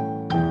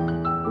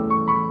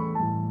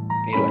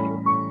 Pirouette.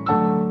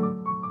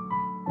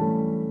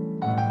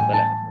 To the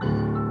left.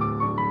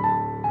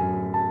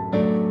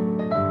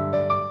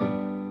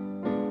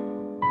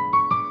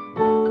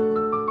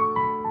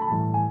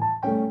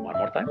 One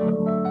more time.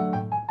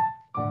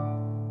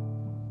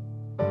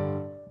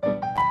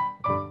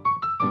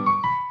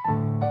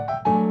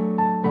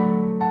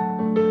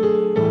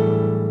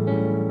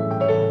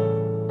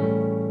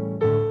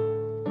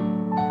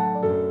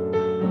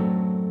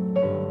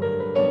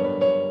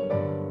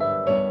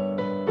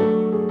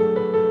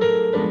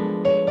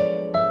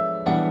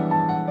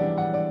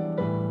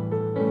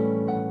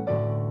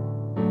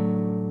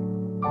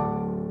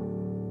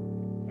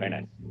 Very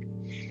nice.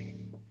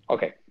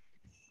 Okay,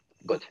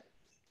 good.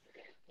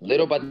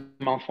 Little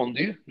battement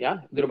fondu, yeah?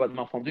 Little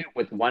battement fondu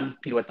with 1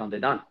 pirouette en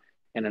dedans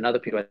and another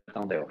pirouette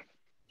en dehors.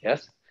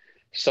 Yes?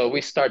 So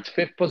we start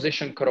fifth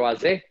position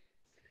croisé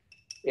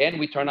and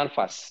we turn en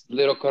face.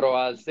 Little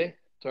croisé,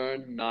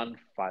 turn en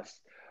face.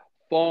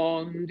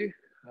 Fondu,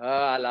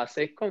 à la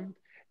seconde,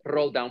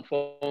 roll down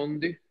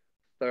fondu,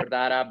 third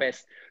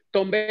arabesque.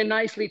 Tombe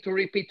nicely to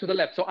repeat to the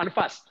left. So en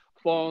face,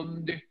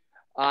 fondu,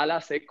 à la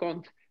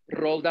seconde,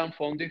 roll down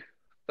fondu,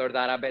 third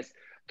arabesque.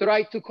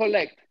 Try to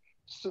collect,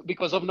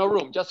 because of no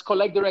room, just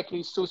collect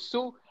directly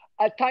sous-sous,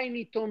 a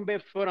tiny tombe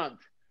front,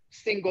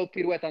 single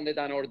pirouette on the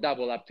down or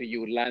double, up to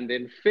you. Land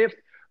in fifth,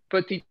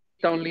 petit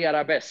only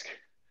arabesque.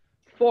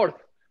 Fourth,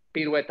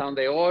 pirouette en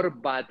dehors,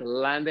 but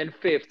land in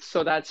fifth.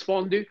 So that's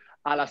fondu,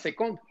 à la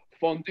seconde,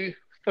 fondu,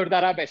 third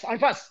arabesque. En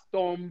face,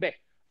 tombe,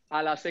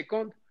 à la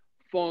seconde,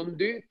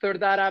 fondu,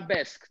 third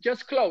arabesque.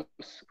 Just close,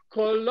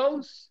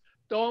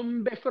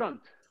 tombe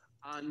front,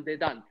 en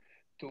dedans,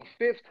 to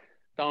fifth,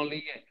 temps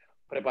lié.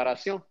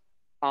 Préparation,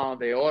 en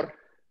dehors,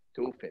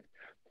 to fifth.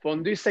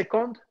 Fondu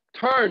second,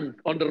 turn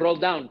on the roll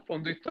down,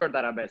 fondu third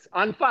arabesque.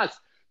 En face,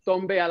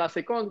 tombe à la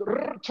seconde,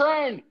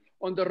 turn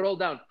on the roll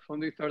down,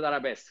 fondu third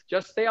arabesque.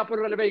 Just stay up and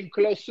relevé,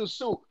 close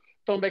sous-sous,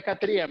 tombe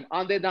quatrième,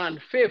 en dedans,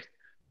 fifth,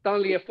 temps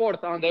lié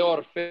fourth, en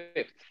dehors,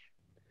 fifth.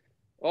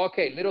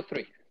 Okay, little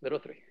three.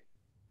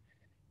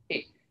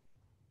 E.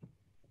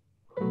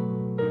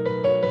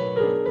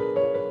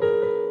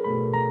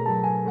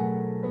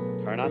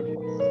 Turn on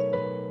first.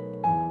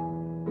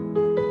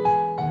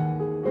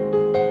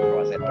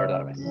 Croisette, third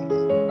arabesque.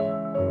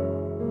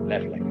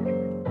 Left leg.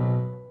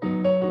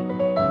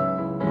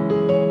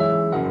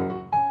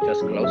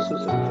 Just close to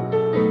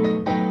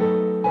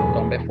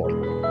tombe fourth.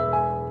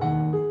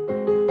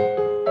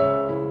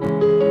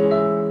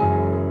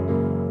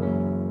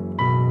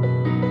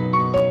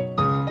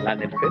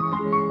 Land in fifth.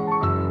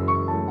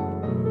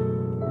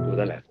 To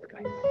the left,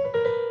 guys.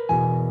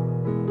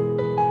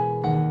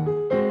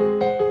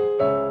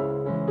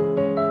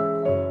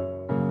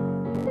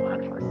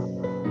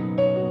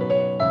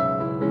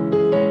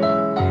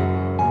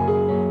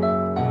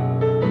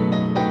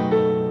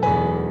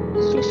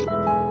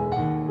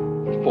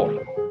 Fourth.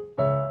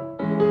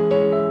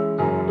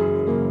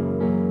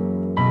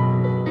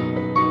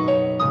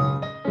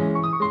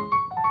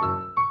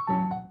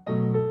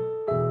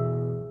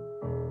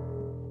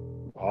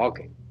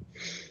 Okay.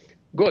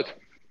 Good.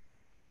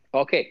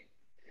 Okay.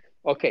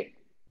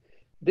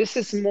 This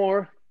is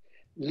more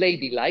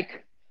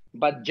ladylike,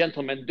 but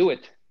gentlemen, do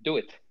it.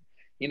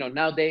 You know,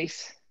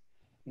 nowadays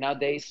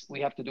we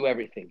have to do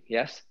everything.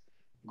 Yes.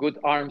 Good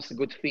arms,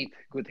 good feet,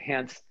 good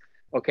hands.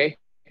 Okay.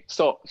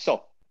 So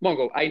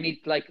Mongo, I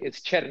need like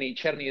it's Cherny.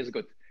 Cherny is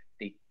good.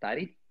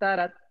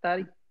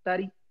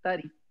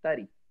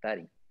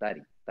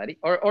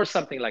 Or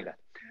something like that.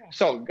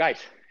 So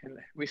guys,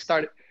 we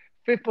start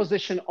fifth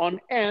position on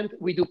end.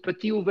 We do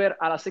petit ouvert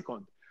à la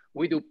seconde.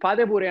 We do pas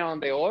de bourré en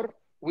dehors.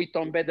 We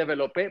tombe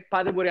développé,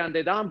 pas de bourré en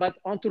dedans, but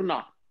en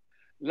tournant.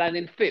 Land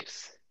in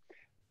fifths.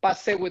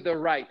 Passe with the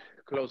right,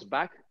 close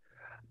back.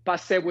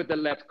 Passe with the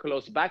left,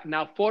 close back.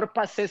 Now 4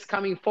 passes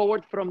coming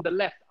forward from the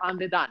left, en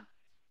dedans.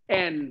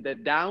 And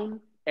down,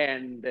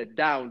 and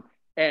down,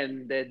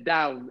 and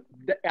down,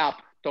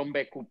 up,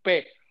 tombe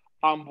coupé,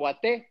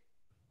 emboîté,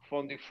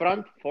 fondu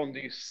front,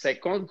 fondu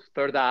second,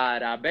 third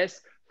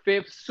arabesque,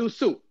 fifth,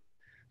 sous-sous.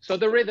 So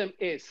the rhythm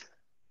is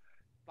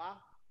pa,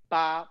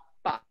 pa,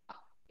 pa,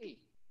 i,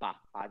 pa,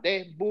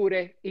 de,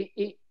 bourre,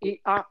 i,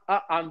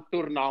 en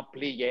tournant,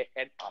 plié,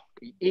 and up,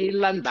 i,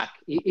 land back,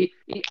 i,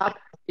 up,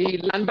 i,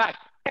 land back,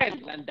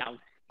 and land down,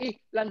 i,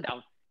 land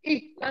down,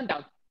 i, land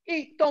down,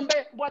 i,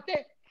 tombe,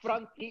 boîté,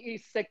 front, i,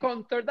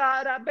 second, third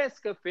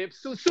arabesque, fifth,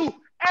 sous-sous,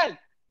 and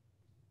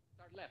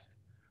start left.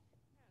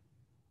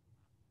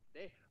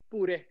 De,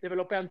 bourre,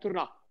 développé en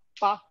tournant,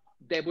 pas,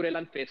 de, bourre,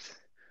 land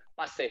fifth,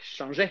 passe,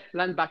 changer,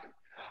 land back,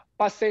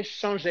 passe,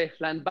 changer,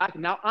 land back.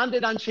 Now on the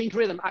down, change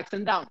rhythm,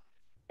 accent down,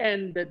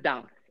 and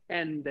down,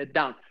 and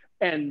down,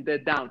 and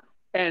down,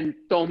 and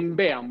tombe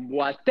en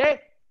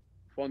boîté,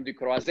 fondu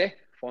croisé,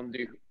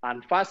 fondu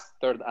en face,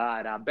 third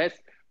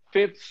arabesque,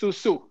 fifth,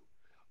 sous-sous.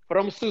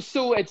 From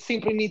sous-sous, it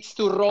simply needs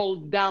to roll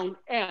down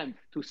and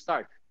to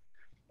start,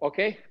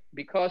 okay?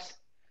 Because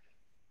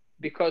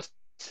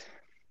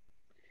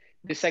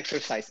this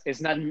exercise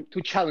is not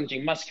too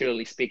challenging,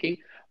 muscularly speaking,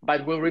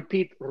 but we'll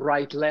repeat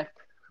right, left,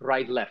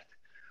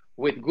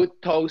 with good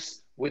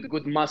toes, with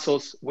good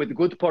muscles, with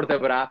good port de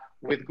bras,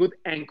 with good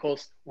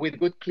ankles, with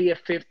good clear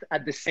fifth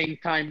at the same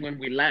time when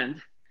we land.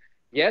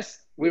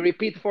 Yes, we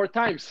repeat 4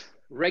 times.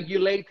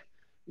 Regulate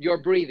your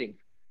breathing.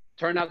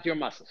 Turn out your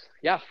muscles.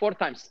 Yeah, 4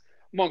 times.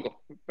 Mongo,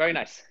 very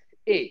nice.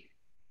 E.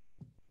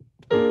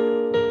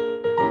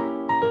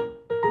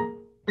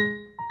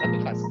 Not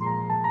too fast.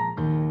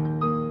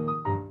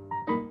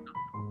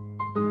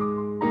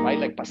 Right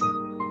leg pass.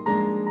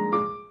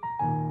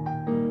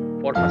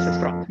 4 passes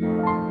front.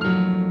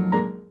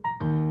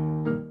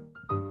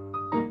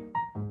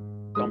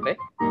 Tombe.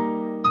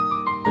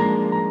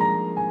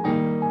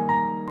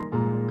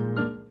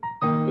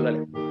 To the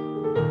left.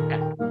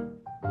 Yeah.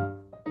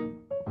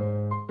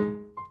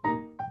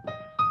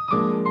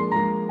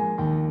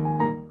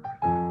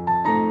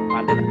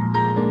 And then.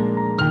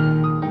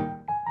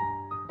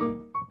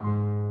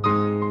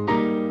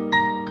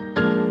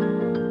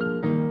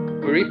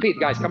 We repeat,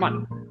 guys, come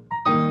on.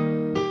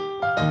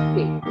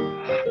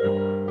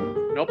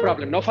 No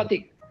problem, no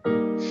fatigue.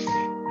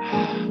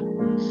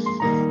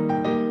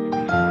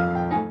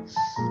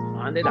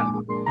 And it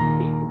down.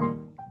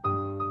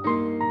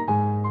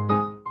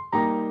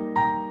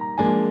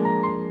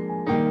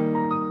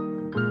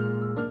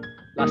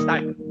 Last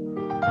time.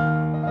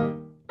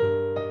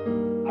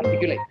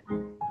 Articulate.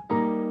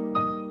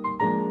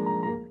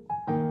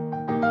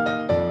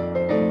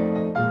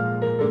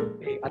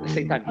 At the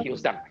same time,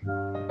 heels down.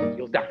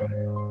 Heels down.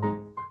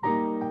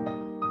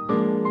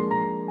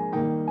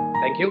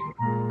 Thank you.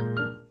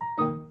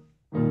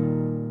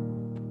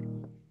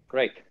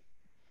 Great.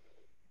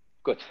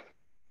 Good.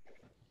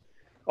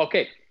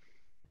 Okay.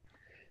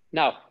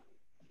 Now,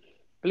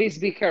 please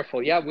be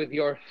careful, yeah, with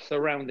your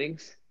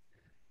surroundings,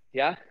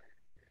 yeah,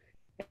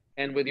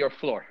 and with your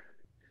floor.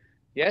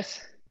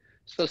 Yes?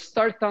 So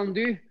start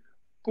tendu,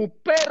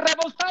 couper,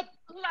 revoltat,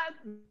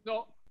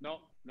 no, no,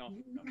 no,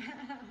 no.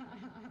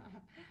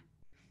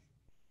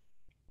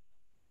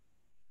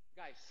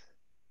 Guys,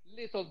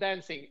 little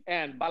dancing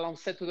and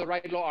balance to the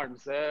right low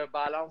arms.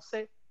 Balance,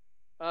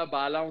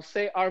 balance,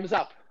 arms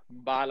up.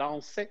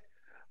 Balance,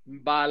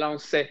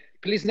 balance.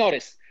 Please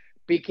notice,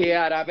 piqué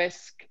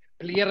arabesque,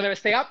 plié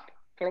relevé, up,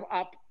 from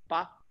up,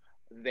 pas,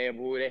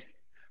 débouré.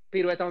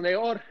 Pirouette en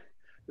dehors,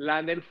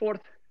 land and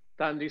forth,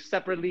 tendu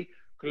separately,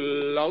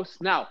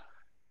 close. Now,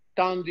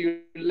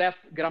 tendu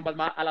left, grand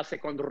battement à la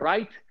seconde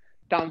right,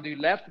 tendu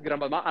left, grand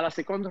battement à la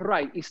seconde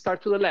right. You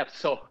start to the left,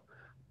 so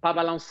pas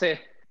balancer,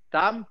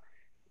 tam,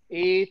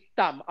 et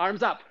tam,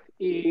 arms up,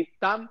 et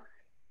tam,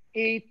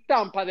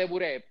 pas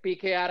débouré,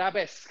 piqué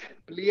arabesque,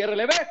 plié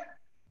relevé,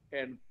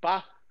 and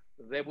pas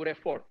débouré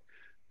forth.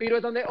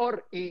 Pirouette en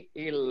dehors,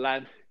 et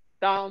land,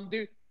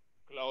 tendu,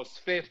 close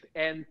fifth,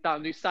 and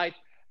tendu side,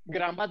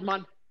 grand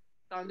battement,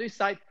 tendu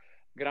side,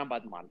 grand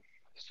battement.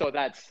 So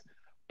that's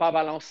pas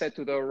balancer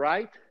to the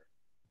right,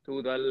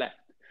 to the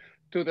left.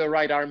 To the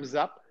right, arms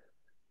up,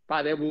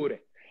 pas débouré.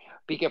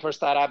 Piqué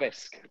first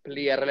arabesque,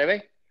 plié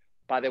relevé,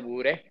 pas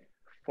débouré,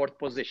 fourth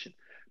position.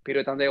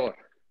 Pirouette en dehors,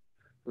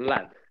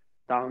 land,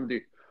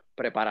 tendu,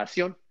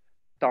 préparation,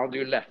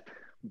 tendu left,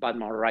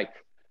 battement right,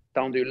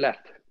 tendu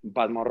left,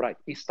 battement right,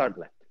 start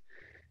left.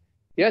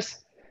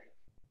 Yes?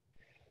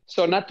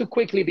 So not too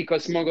quickly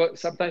because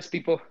sometimes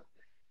people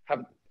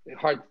have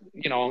hard,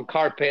 you know, on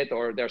carpet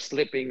or they're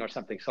slipping or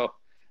something. So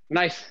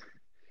nice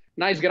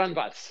grand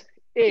valse.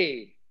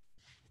 A.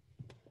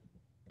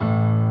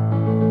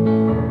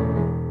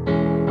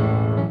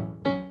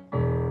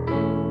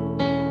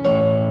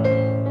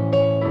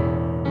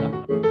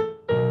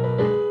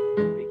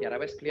 Piqué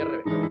arabesque, plié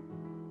relevé.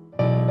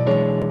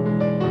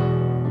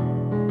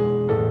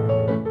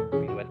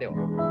 Pirouette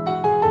haut.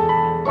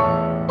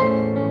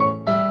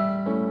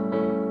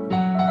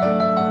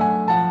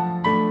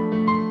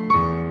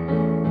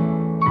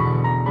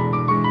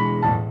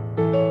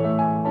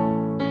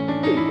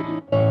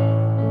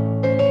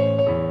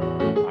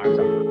 Arms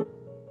up.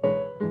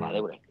 Pas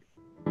débouré.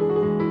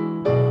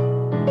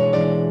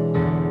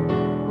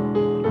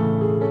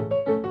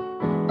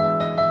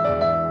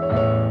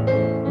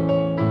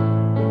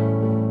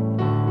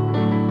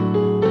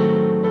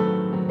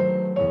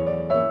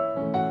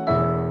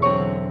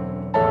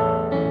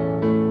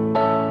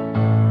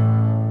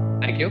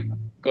 Thank you.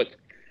 Good.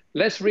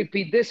 Let's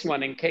repeat this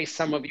one in case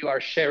some of you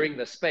are sharing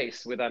the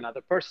space with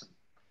another person.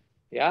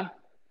 Yeah?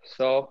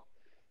 So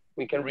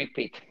we can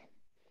repeat.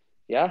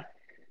 Yeah?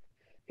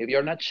 If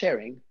you're not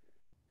sharing,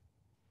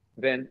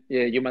 then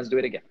you must do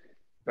it again.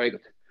 Very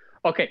good.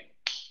 Okay,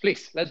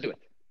 please, let's do it.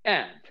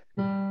 And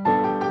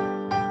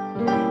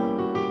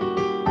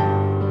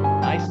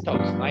nice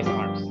toes, nice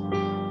arms.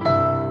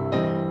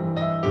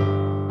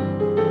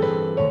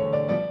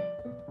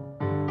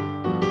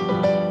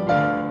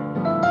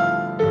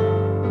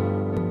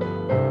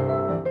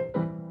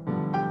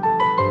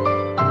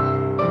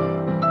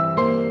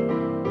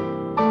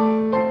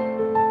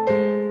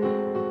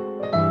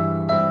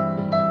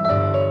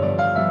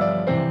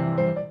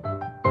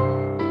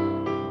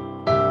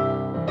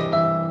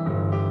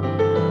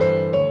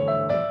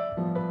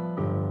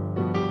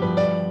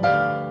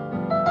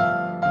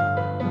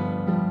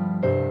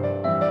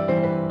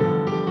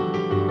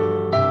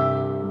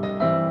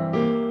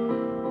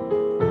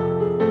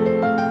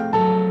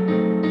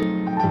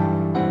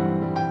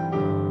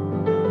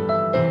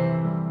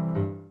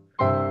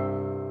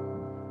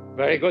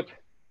 Very good.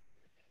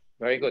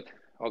 Very good.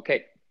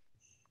 Okay.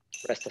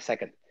 Rest a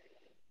second.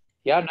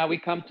 Yeah, now we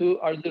come to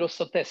our little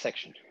sauté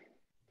section.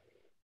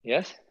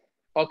 Yes?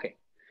 Okay.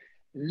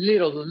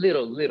 Little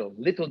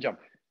jump.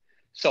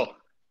 So,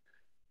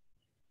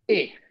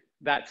 A,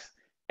 that's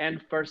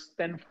and first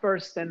and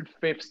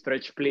fifth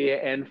stretch plie,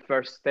 and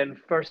first and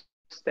fifth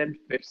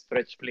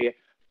stretch plie,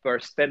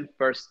 first and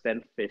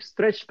fifth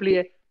stretch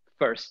plie,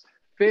 first,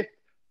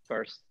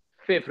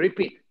 fifth,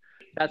 repeat.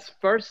 That's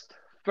first,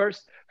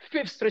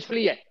 fifth stretch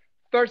plie,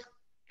 first,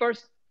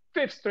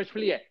 fifth stretch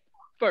plie,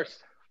 first,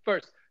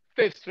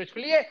 fifth stretch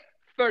plie,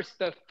 first,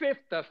 the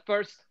fifth, the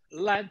first,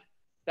 land.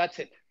 That's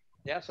it.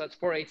 Yeah, so that's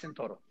 4 8s in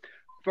total.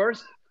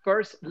 First,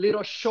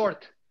 little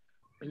short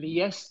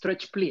plie,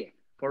 stretch plie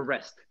for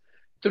rest.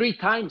 3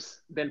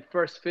 times, then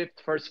first, fifth,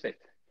 first, fifth.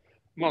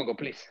 Mongo,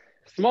 please.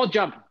 Small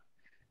jump.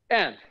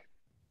 And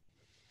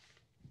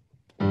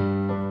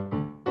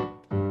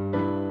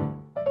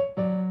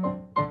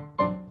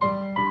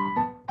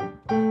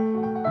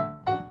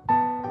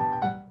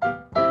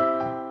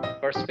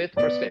first, fifth,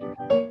 first, fifth.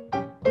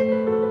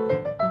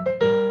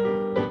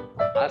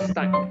 Last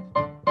time.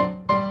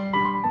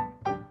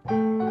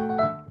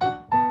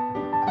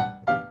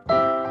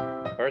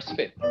 First,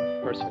 fifth,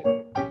 first, fifth.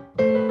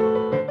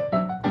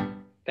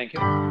 Thank you.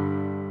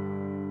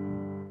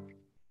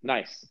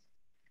 Nice.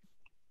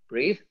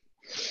 Breathe.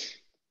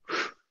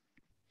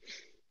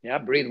 Yeah,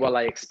 breathe while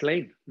I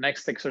explain.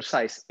 Next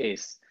exercise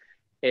is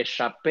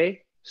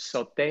échappé,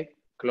 sauté,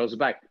 close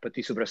back,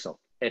 petit soubresaut.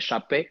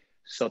 Échappé,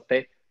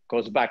 sauté,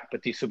 close back,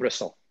 petit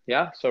soubresaut.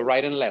 Yeah, so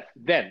right and left.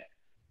 Then,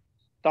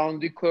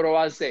 tendu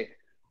croisé,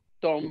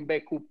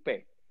 tombe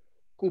coupé,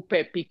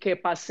 coupé, piqué,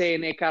 passé,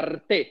 en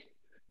écarté.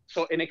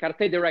 So in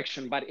écarté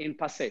direction, but in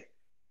passé.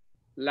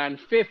 Land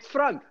fifth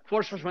front,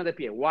 4 changements de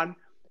pied. 1,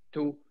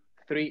 2,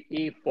 3,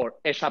 et 4.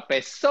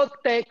 Échappé,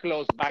 sauté,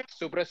 close back,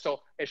 soubresaut.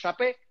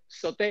 Échappé,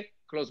 sauté,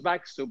 close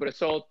back,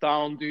 soubresaut,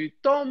 tendu,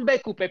 tombé,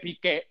 coupé,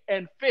 piqué,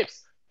 and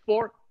fifth.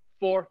 4,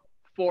 4,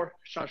 4,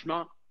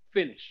 changement,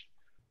 finish.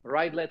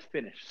 Right leg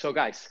finish. So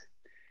guys,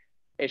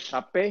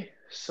 échappé,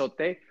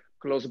 sauté,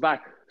 close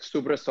back,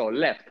 soubresaut.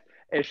 Left,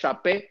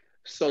 échappé,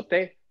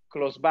 sauté,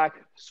 close back,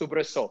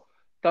 soubresaut.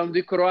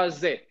 Tendu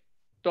croisé,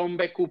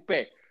 tombé,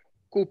 coupé,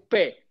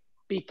 coupé,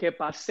 piqué,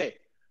 passé.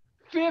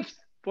 Fifth,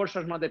 4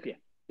 changements de pied.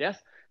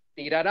 Yes?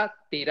 Tirara,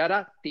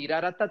 tirara,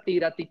 tirarata,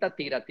 tiratita,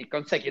 tirati.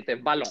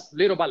 Consecutive, ballon,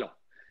 little ballon.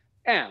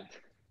 And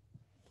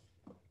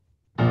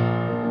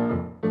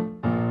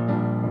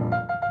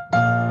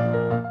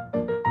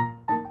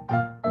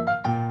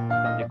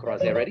you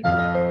croisé, ready?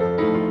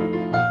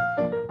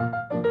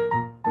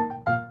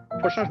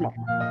 4 changements.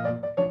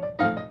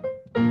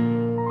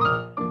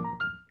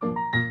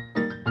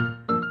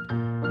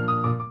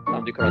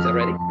 Tendu croisé,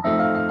 ready?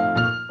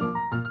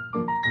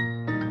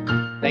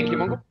 Thank you,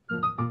 Mongo.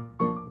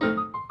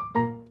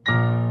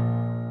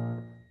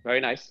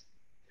 Very nice.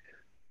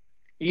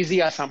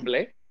 Easy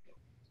assemblée.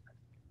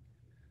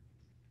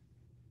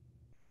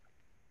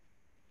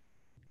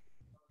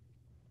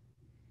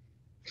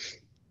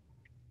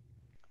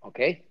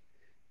 Okay.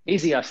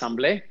 Easy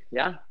assemblée.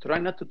 Yeah. Try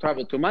not to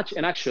travel too much.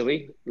 And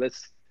actually,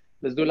 let's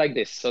do like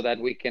this so that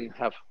we can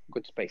have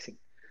good spacing.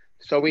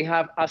 So we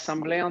have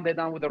assemblée en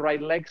dedans with the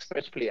right leg,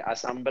 stretch plié.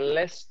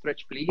 Assemblée,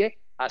 stretch plié.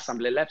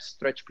 Assemblée left,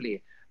 stretch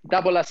plié.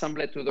 Double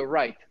assemblée to the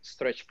right,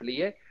 stretch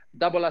plié.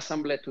 Double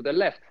assemblée to the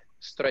left,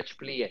 stretch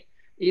plié.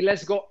 Et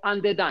let's go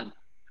en dedans.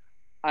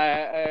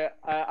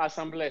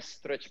 Assemblée,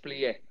 stretch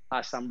plié.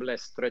 Assemblée,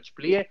 stretch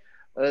plié.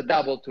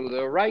 Double to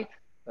the right,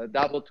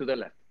 double to the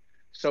left.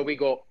 So we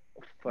go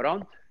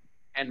front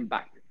and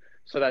back.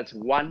 So that's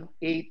 1,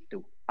 8,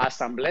 2.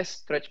 Assemblée,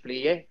 stretch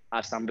plié.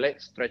 Assemblée,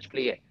 stretch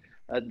plié.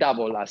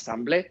 Double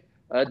assemblée.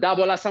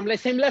 Double assemblée,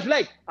 same left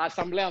leg.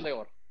 Assemblée en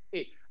dehors.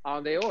 Et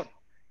en dehors.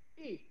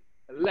 Et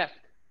left,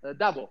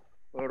 double.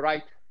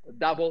 Right,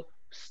 double,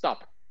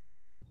 stop.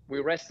 We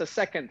rest a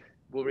second.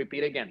 We'll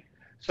repeat again.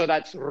 So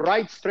that's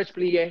right stretch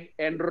plié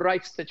and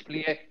right stretch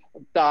plié.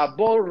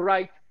 Double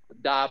right,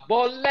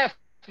 double left.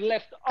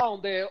 Left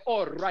en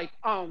dehors, right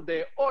en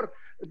dehors.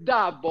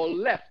 Double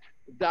left,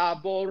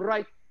 double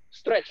right,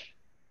 stretch.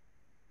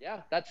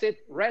 Yeah, that's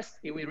it. Rest,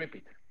 and we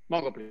repeat.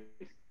 Mongo, please.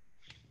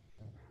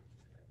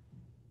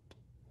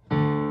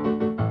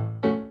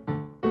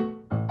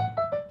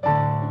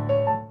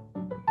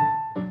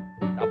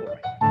 Double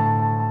right.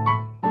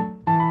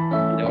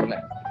 And dehors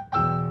left.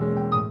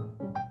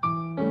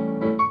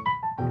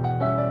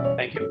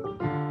 Thank you.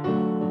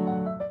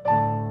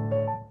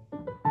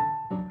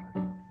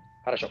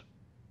 Хорошо.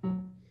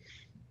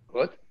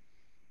 Good.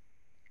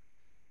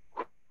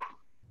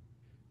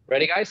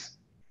 Ready, guys?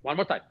 One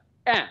more time.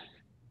 And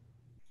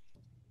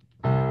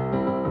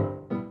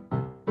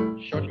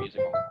short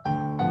music.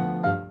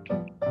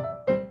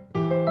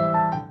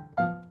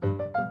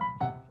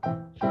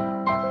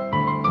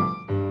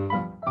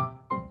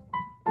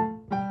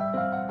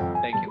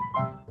 Thank you.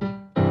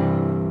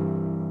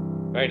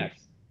 Very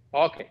nice.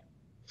 Okay.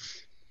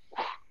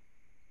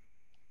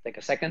 Take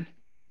a second.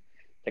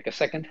 Take a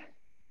second.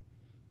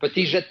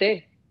 Petit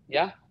jeté.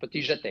 Yeah,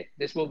 petit jeté.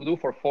 This will do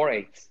for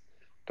 4/8.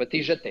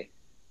 Petit jeté.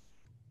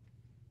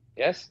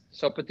 Yes,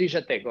 so petit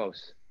jeté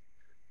goes.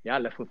 Yeah,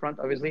 left foot front,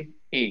 obviously.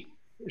 Et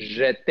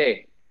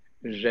jeté,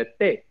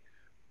 jeté.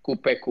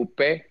 Coupé,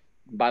 coupé,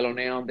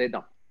 ballonné en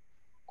dedans.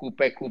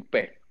 Coupé,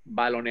 coupé,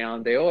 ballonné en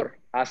dehors.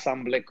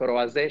 Assemblée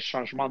croisée,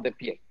 changement de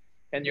pied.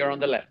 And you're on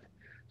the left.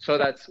 So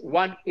that's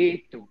 1,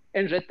 8, 2.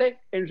 En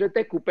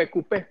jeté, coupé,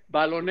 coupé,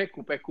 ballonné,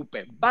 coupé,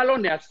 coupé.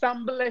 Ballonné,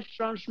 assemblée,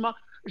 changement.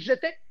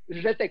 Jeté,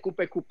 jeté,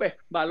 coupé, coupé,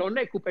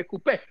 ballonné, coupé,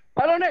 coupé.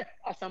 Ballonné,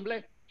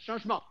 assemblée,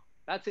 changement.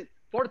 That's it.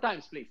 4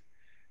 times, please.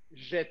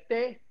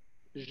 Jeté,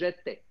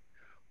 jeté.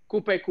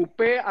 Coupé,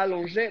 coupé,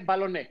 allongé,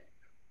 ballonné.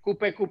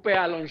 Coupé, coupé,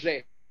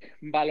 allongé,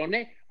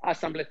 ballonné.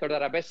 Assemblée, third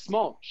arabesque,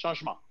 small,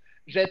 changement.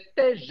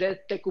 jete,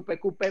 jete, coupe,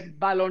 coupe,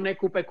 ballonné,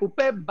 coupe,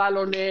 coupe,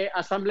 ballonné,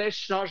 assemblée,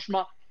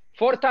 changement.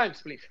 4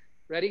 times, please.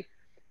 Ready?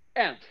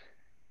 And.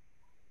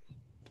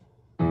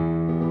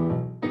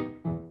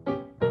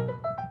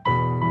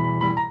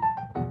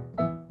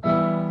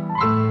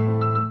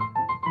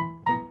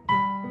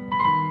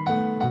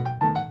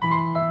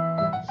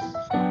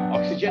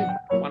 Oxygen.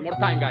 One more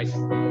time, guys.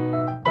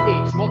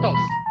 E, small toes.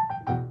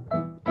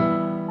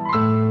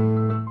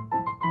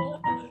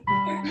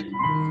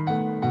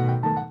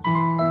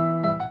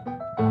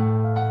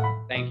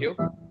 Thank you.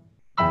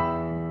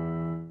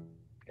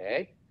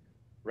 Okay.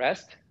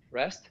 Rest,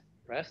 rest,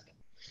 rest.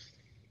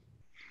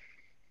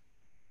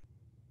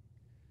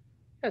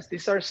 Yes,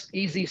 these are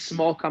easy,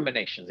 small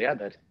combinations. Yeah,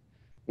 that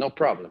no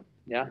problem.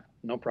 Yeah,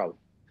 no problem.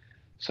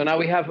 So now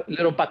we have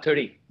little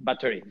batterie,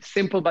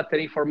 simple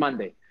batterie for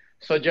Monday.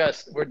 So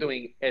just we're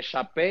doing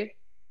échappé,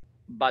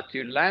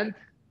 battu lent,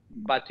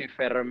 battu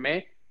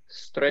fermé,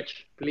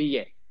 stretch,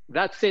 plié.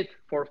 That's it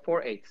for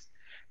 4/8.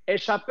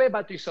 Échappé,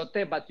 battu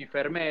sauté, battu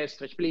fermé,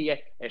 stretch,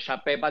 plié.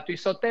 Échappé, battu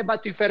sauté,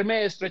 battu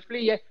fermé, stretch,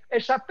 plié.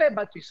 Échappé,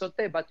 battu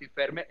sauté, battu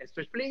fermé,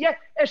 stretch, plié.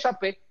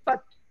 Échappé,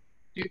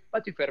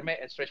 battu fermé,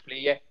 stretch,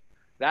 plié.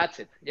 That's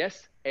it.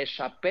 Yes.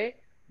 Échappé,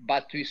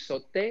 battu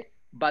sauté,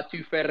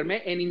 battu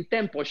fermé, and in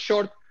tempo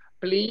short,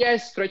 plié,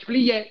 stretch,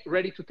 plié,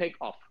 ready to take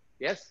off.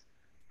 Yes.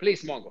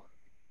 Please, Mongo.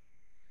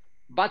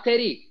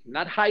 Batterie,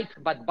 not height,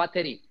 but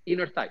batterie,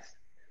 inner thighs.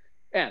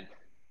 And.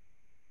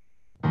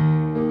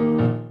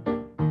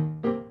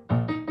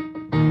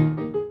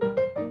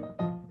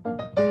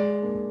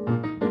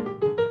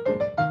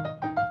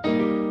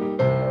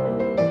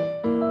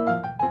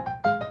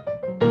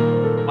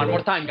 One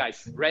more time,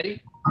 guys.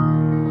 Ready?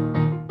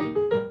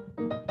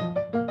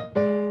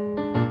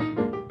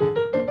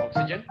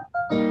 Oxygen.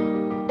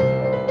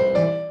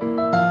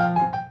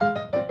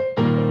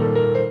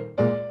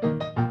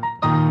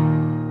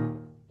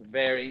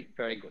 Very,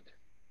 very good.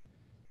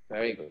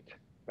 Very good.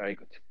 Very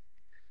good.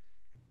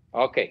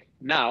 Okay,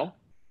 now,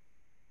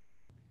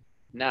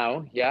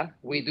 yeah,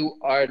 we do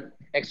our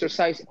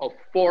exercise of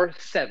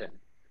 4-7.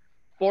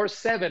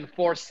 4-7,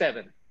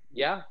 4-7.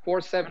 Yeah,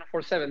 4-7,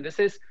 4-7. This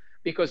is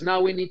because now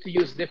we need to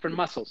use different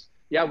muscles.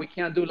 Yeah, we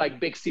can't do like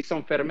big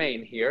Cison Fermé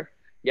in here.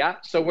 Yeah,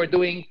 so we're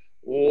doing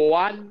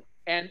 1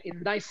 and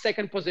in nice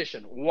second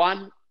position.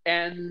 1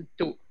 and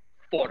 2.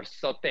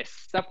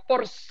 Forçotessa,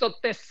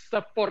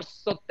 forçotessa,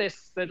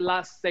 forçotessa,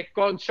 la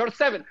second short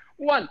 7.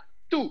 1,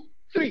 2,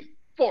 3,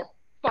 4,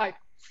 5,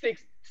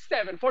 6,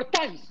 7. 4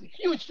 times.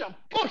 Huge jump,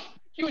 push,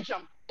 huge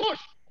jump, push,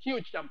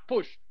 huge jump,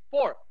 push.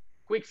 4,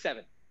 quick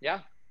 7. Yeah.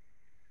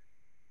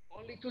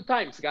 Only 2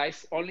 times,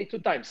 guys. Only 2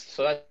 times.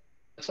 So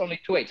that's only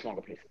 2/8,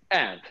 Mongo, please.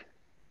 And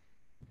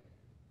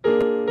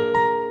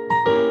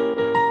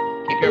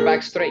keep your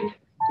back straight.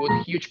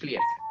 Good, huge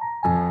pliés.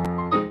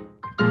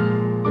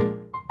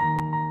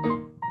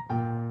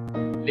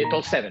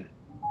 Little 7.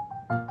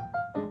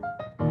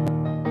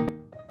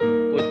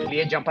 Good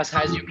plié, jump as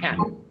high as you can.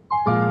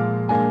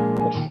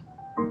 Push,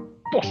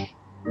 push.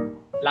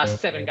 Last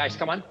 7, guys,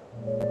 come on.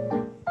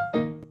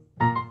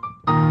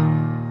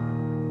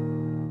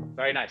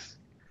 Very nice.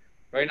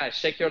 Very nice.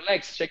 Shake your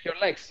legs, shake your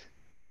legs.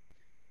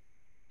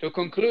 To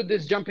conclude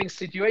this jumping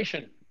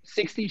situation,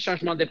 16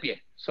 changements de pied.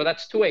 So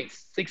that's 2/8,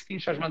 16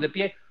 changements de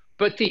pied.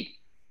 Petit,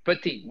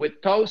 petit,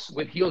 with toes,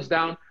 with heels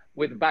down,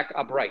 with back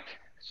upright,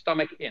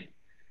 stomach in.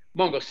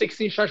 Mongo,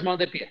 16 changements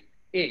de pied.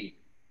 E.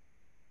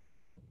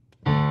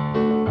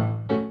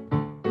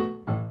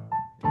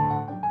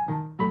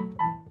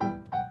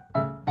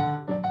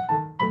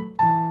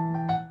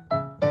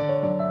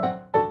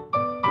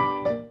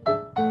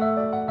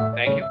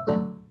 Thank you.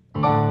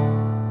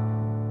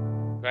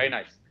 Very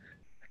nice.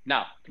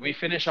 Now, we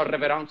finish our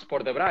reverence pour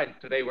de bras.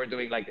 Today we're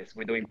doing like this.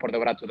 We're doing pour de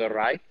bras to the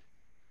right.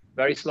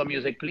 Very slow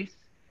music, please.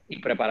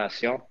 Y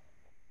preparación.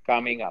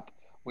 Coming up.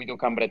 We do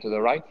cambre to the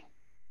right.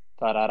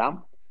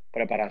 Tararam.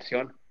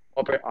 Preparación.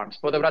 Open arms.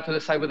 Pour de bras to the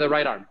side with the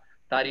right arm.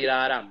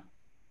 Tariraram.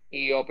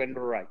 Y open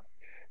the right.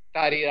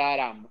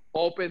 Tariraram.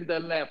 Open the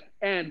left.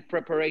 And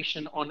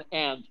preparation on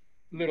and.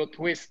 Little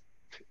twist.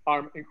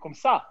 Arm comme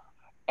ça.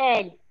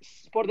 And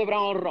pour de bras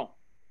en rond.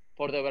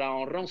 Pour de bras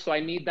en rond. So I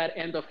need that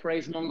end of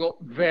phrase, Mongo,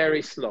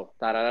 very slow.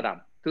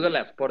 Tarararam. To the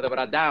left. Pour de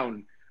bras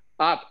down.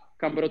 Up.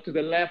 Cambro to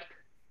the left.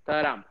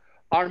 Tararam.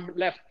 Arm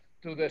left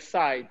to the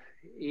side.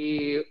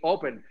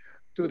 Open.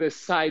 To the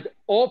side.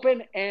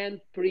 Open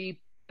and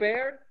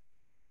prepare.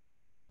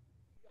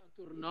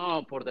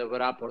 No, por de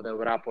bras, por de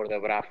bras, por de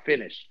bras.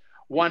 Finish.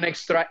 1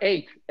 extra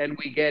 8. And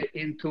we get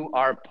into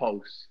our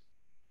pose.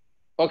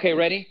 Okay,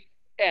 ready?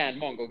 And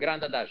Mongo,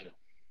 grande adagio.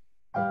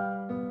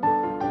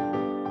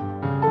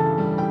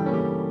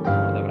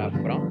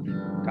 Front,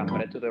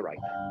 cambre to the right.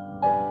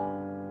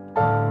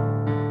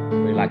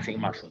 Relaxing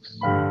muscles.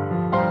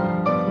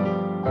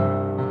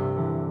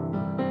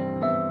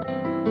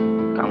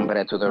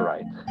 Cambre to the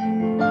right.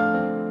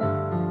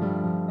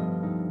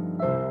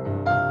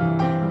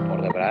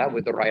 Por de bras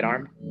with the right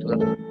arm to the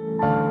left.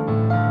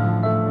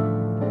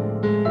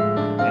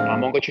 And now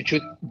Mongo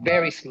chuchut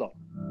very slow.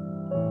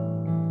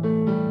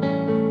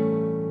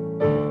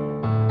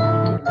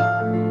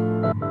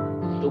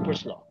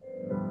 slow.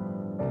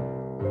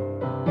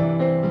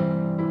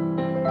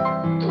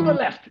 To the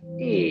left,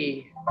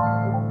 E.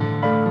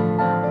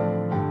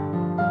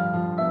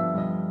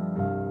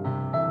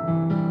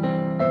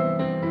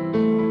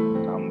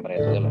 Hombre,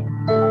 to the left.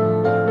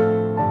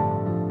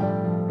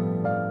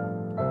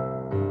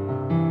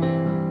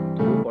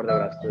 Two for the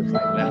rest to the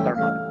side. Left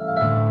arm up.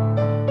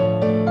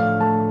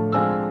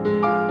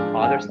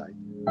 Other side.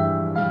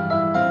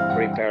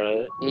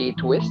 Prepare E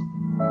twist.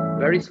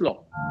 Very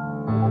slow.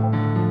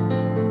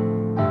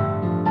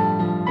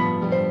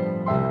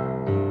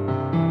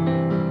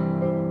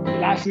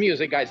 Last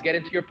music, guys. Get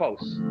into your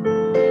pose.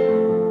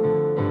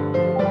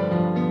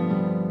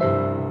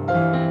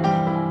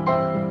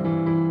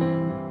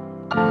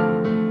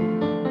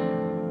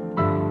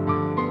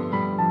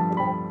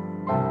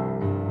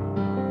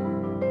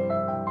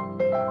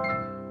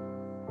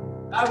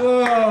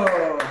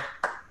 Bravo!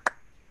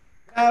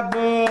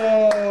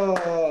 Bravo!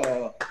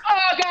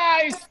 Oh,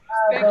 guys!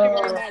 Thank you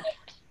very much.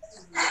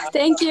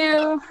 Thank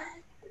you.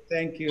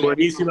 Thank you.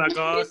 Buenísima,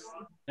 Cos.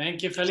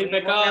 Thank you,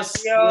 Felipe Cos.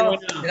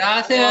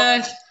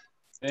 Gracias.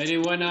 Very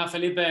buena,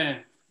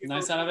 Felipe.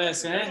 Nice a la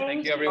vez, ¿eh?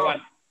 Thank you,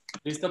 everyone.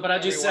 Listo para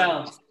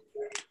Giselle.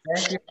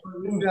 Thank you,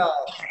 Linda.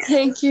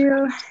 Thank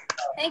you.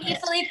 Thank you,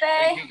 Felipe.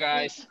 Thank you,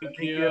 guys. Thank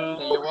you.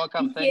 You're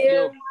welcome. Thank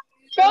you.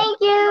 Thank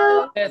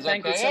you. It's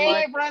Thank you okay. so much.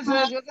 Hey,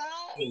 Francis, what's up?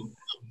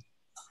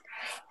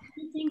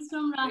 Greetings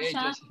from Hey,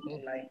 Russia.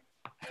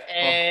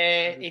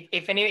 Jesse.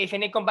 If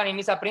any company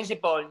needs a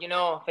principal, you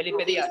know,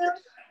 Felipe Diaz.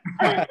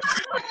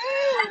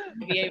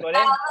 Be able,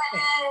 eh?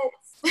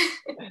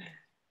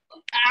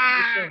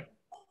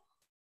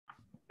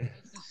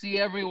 See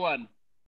everyone.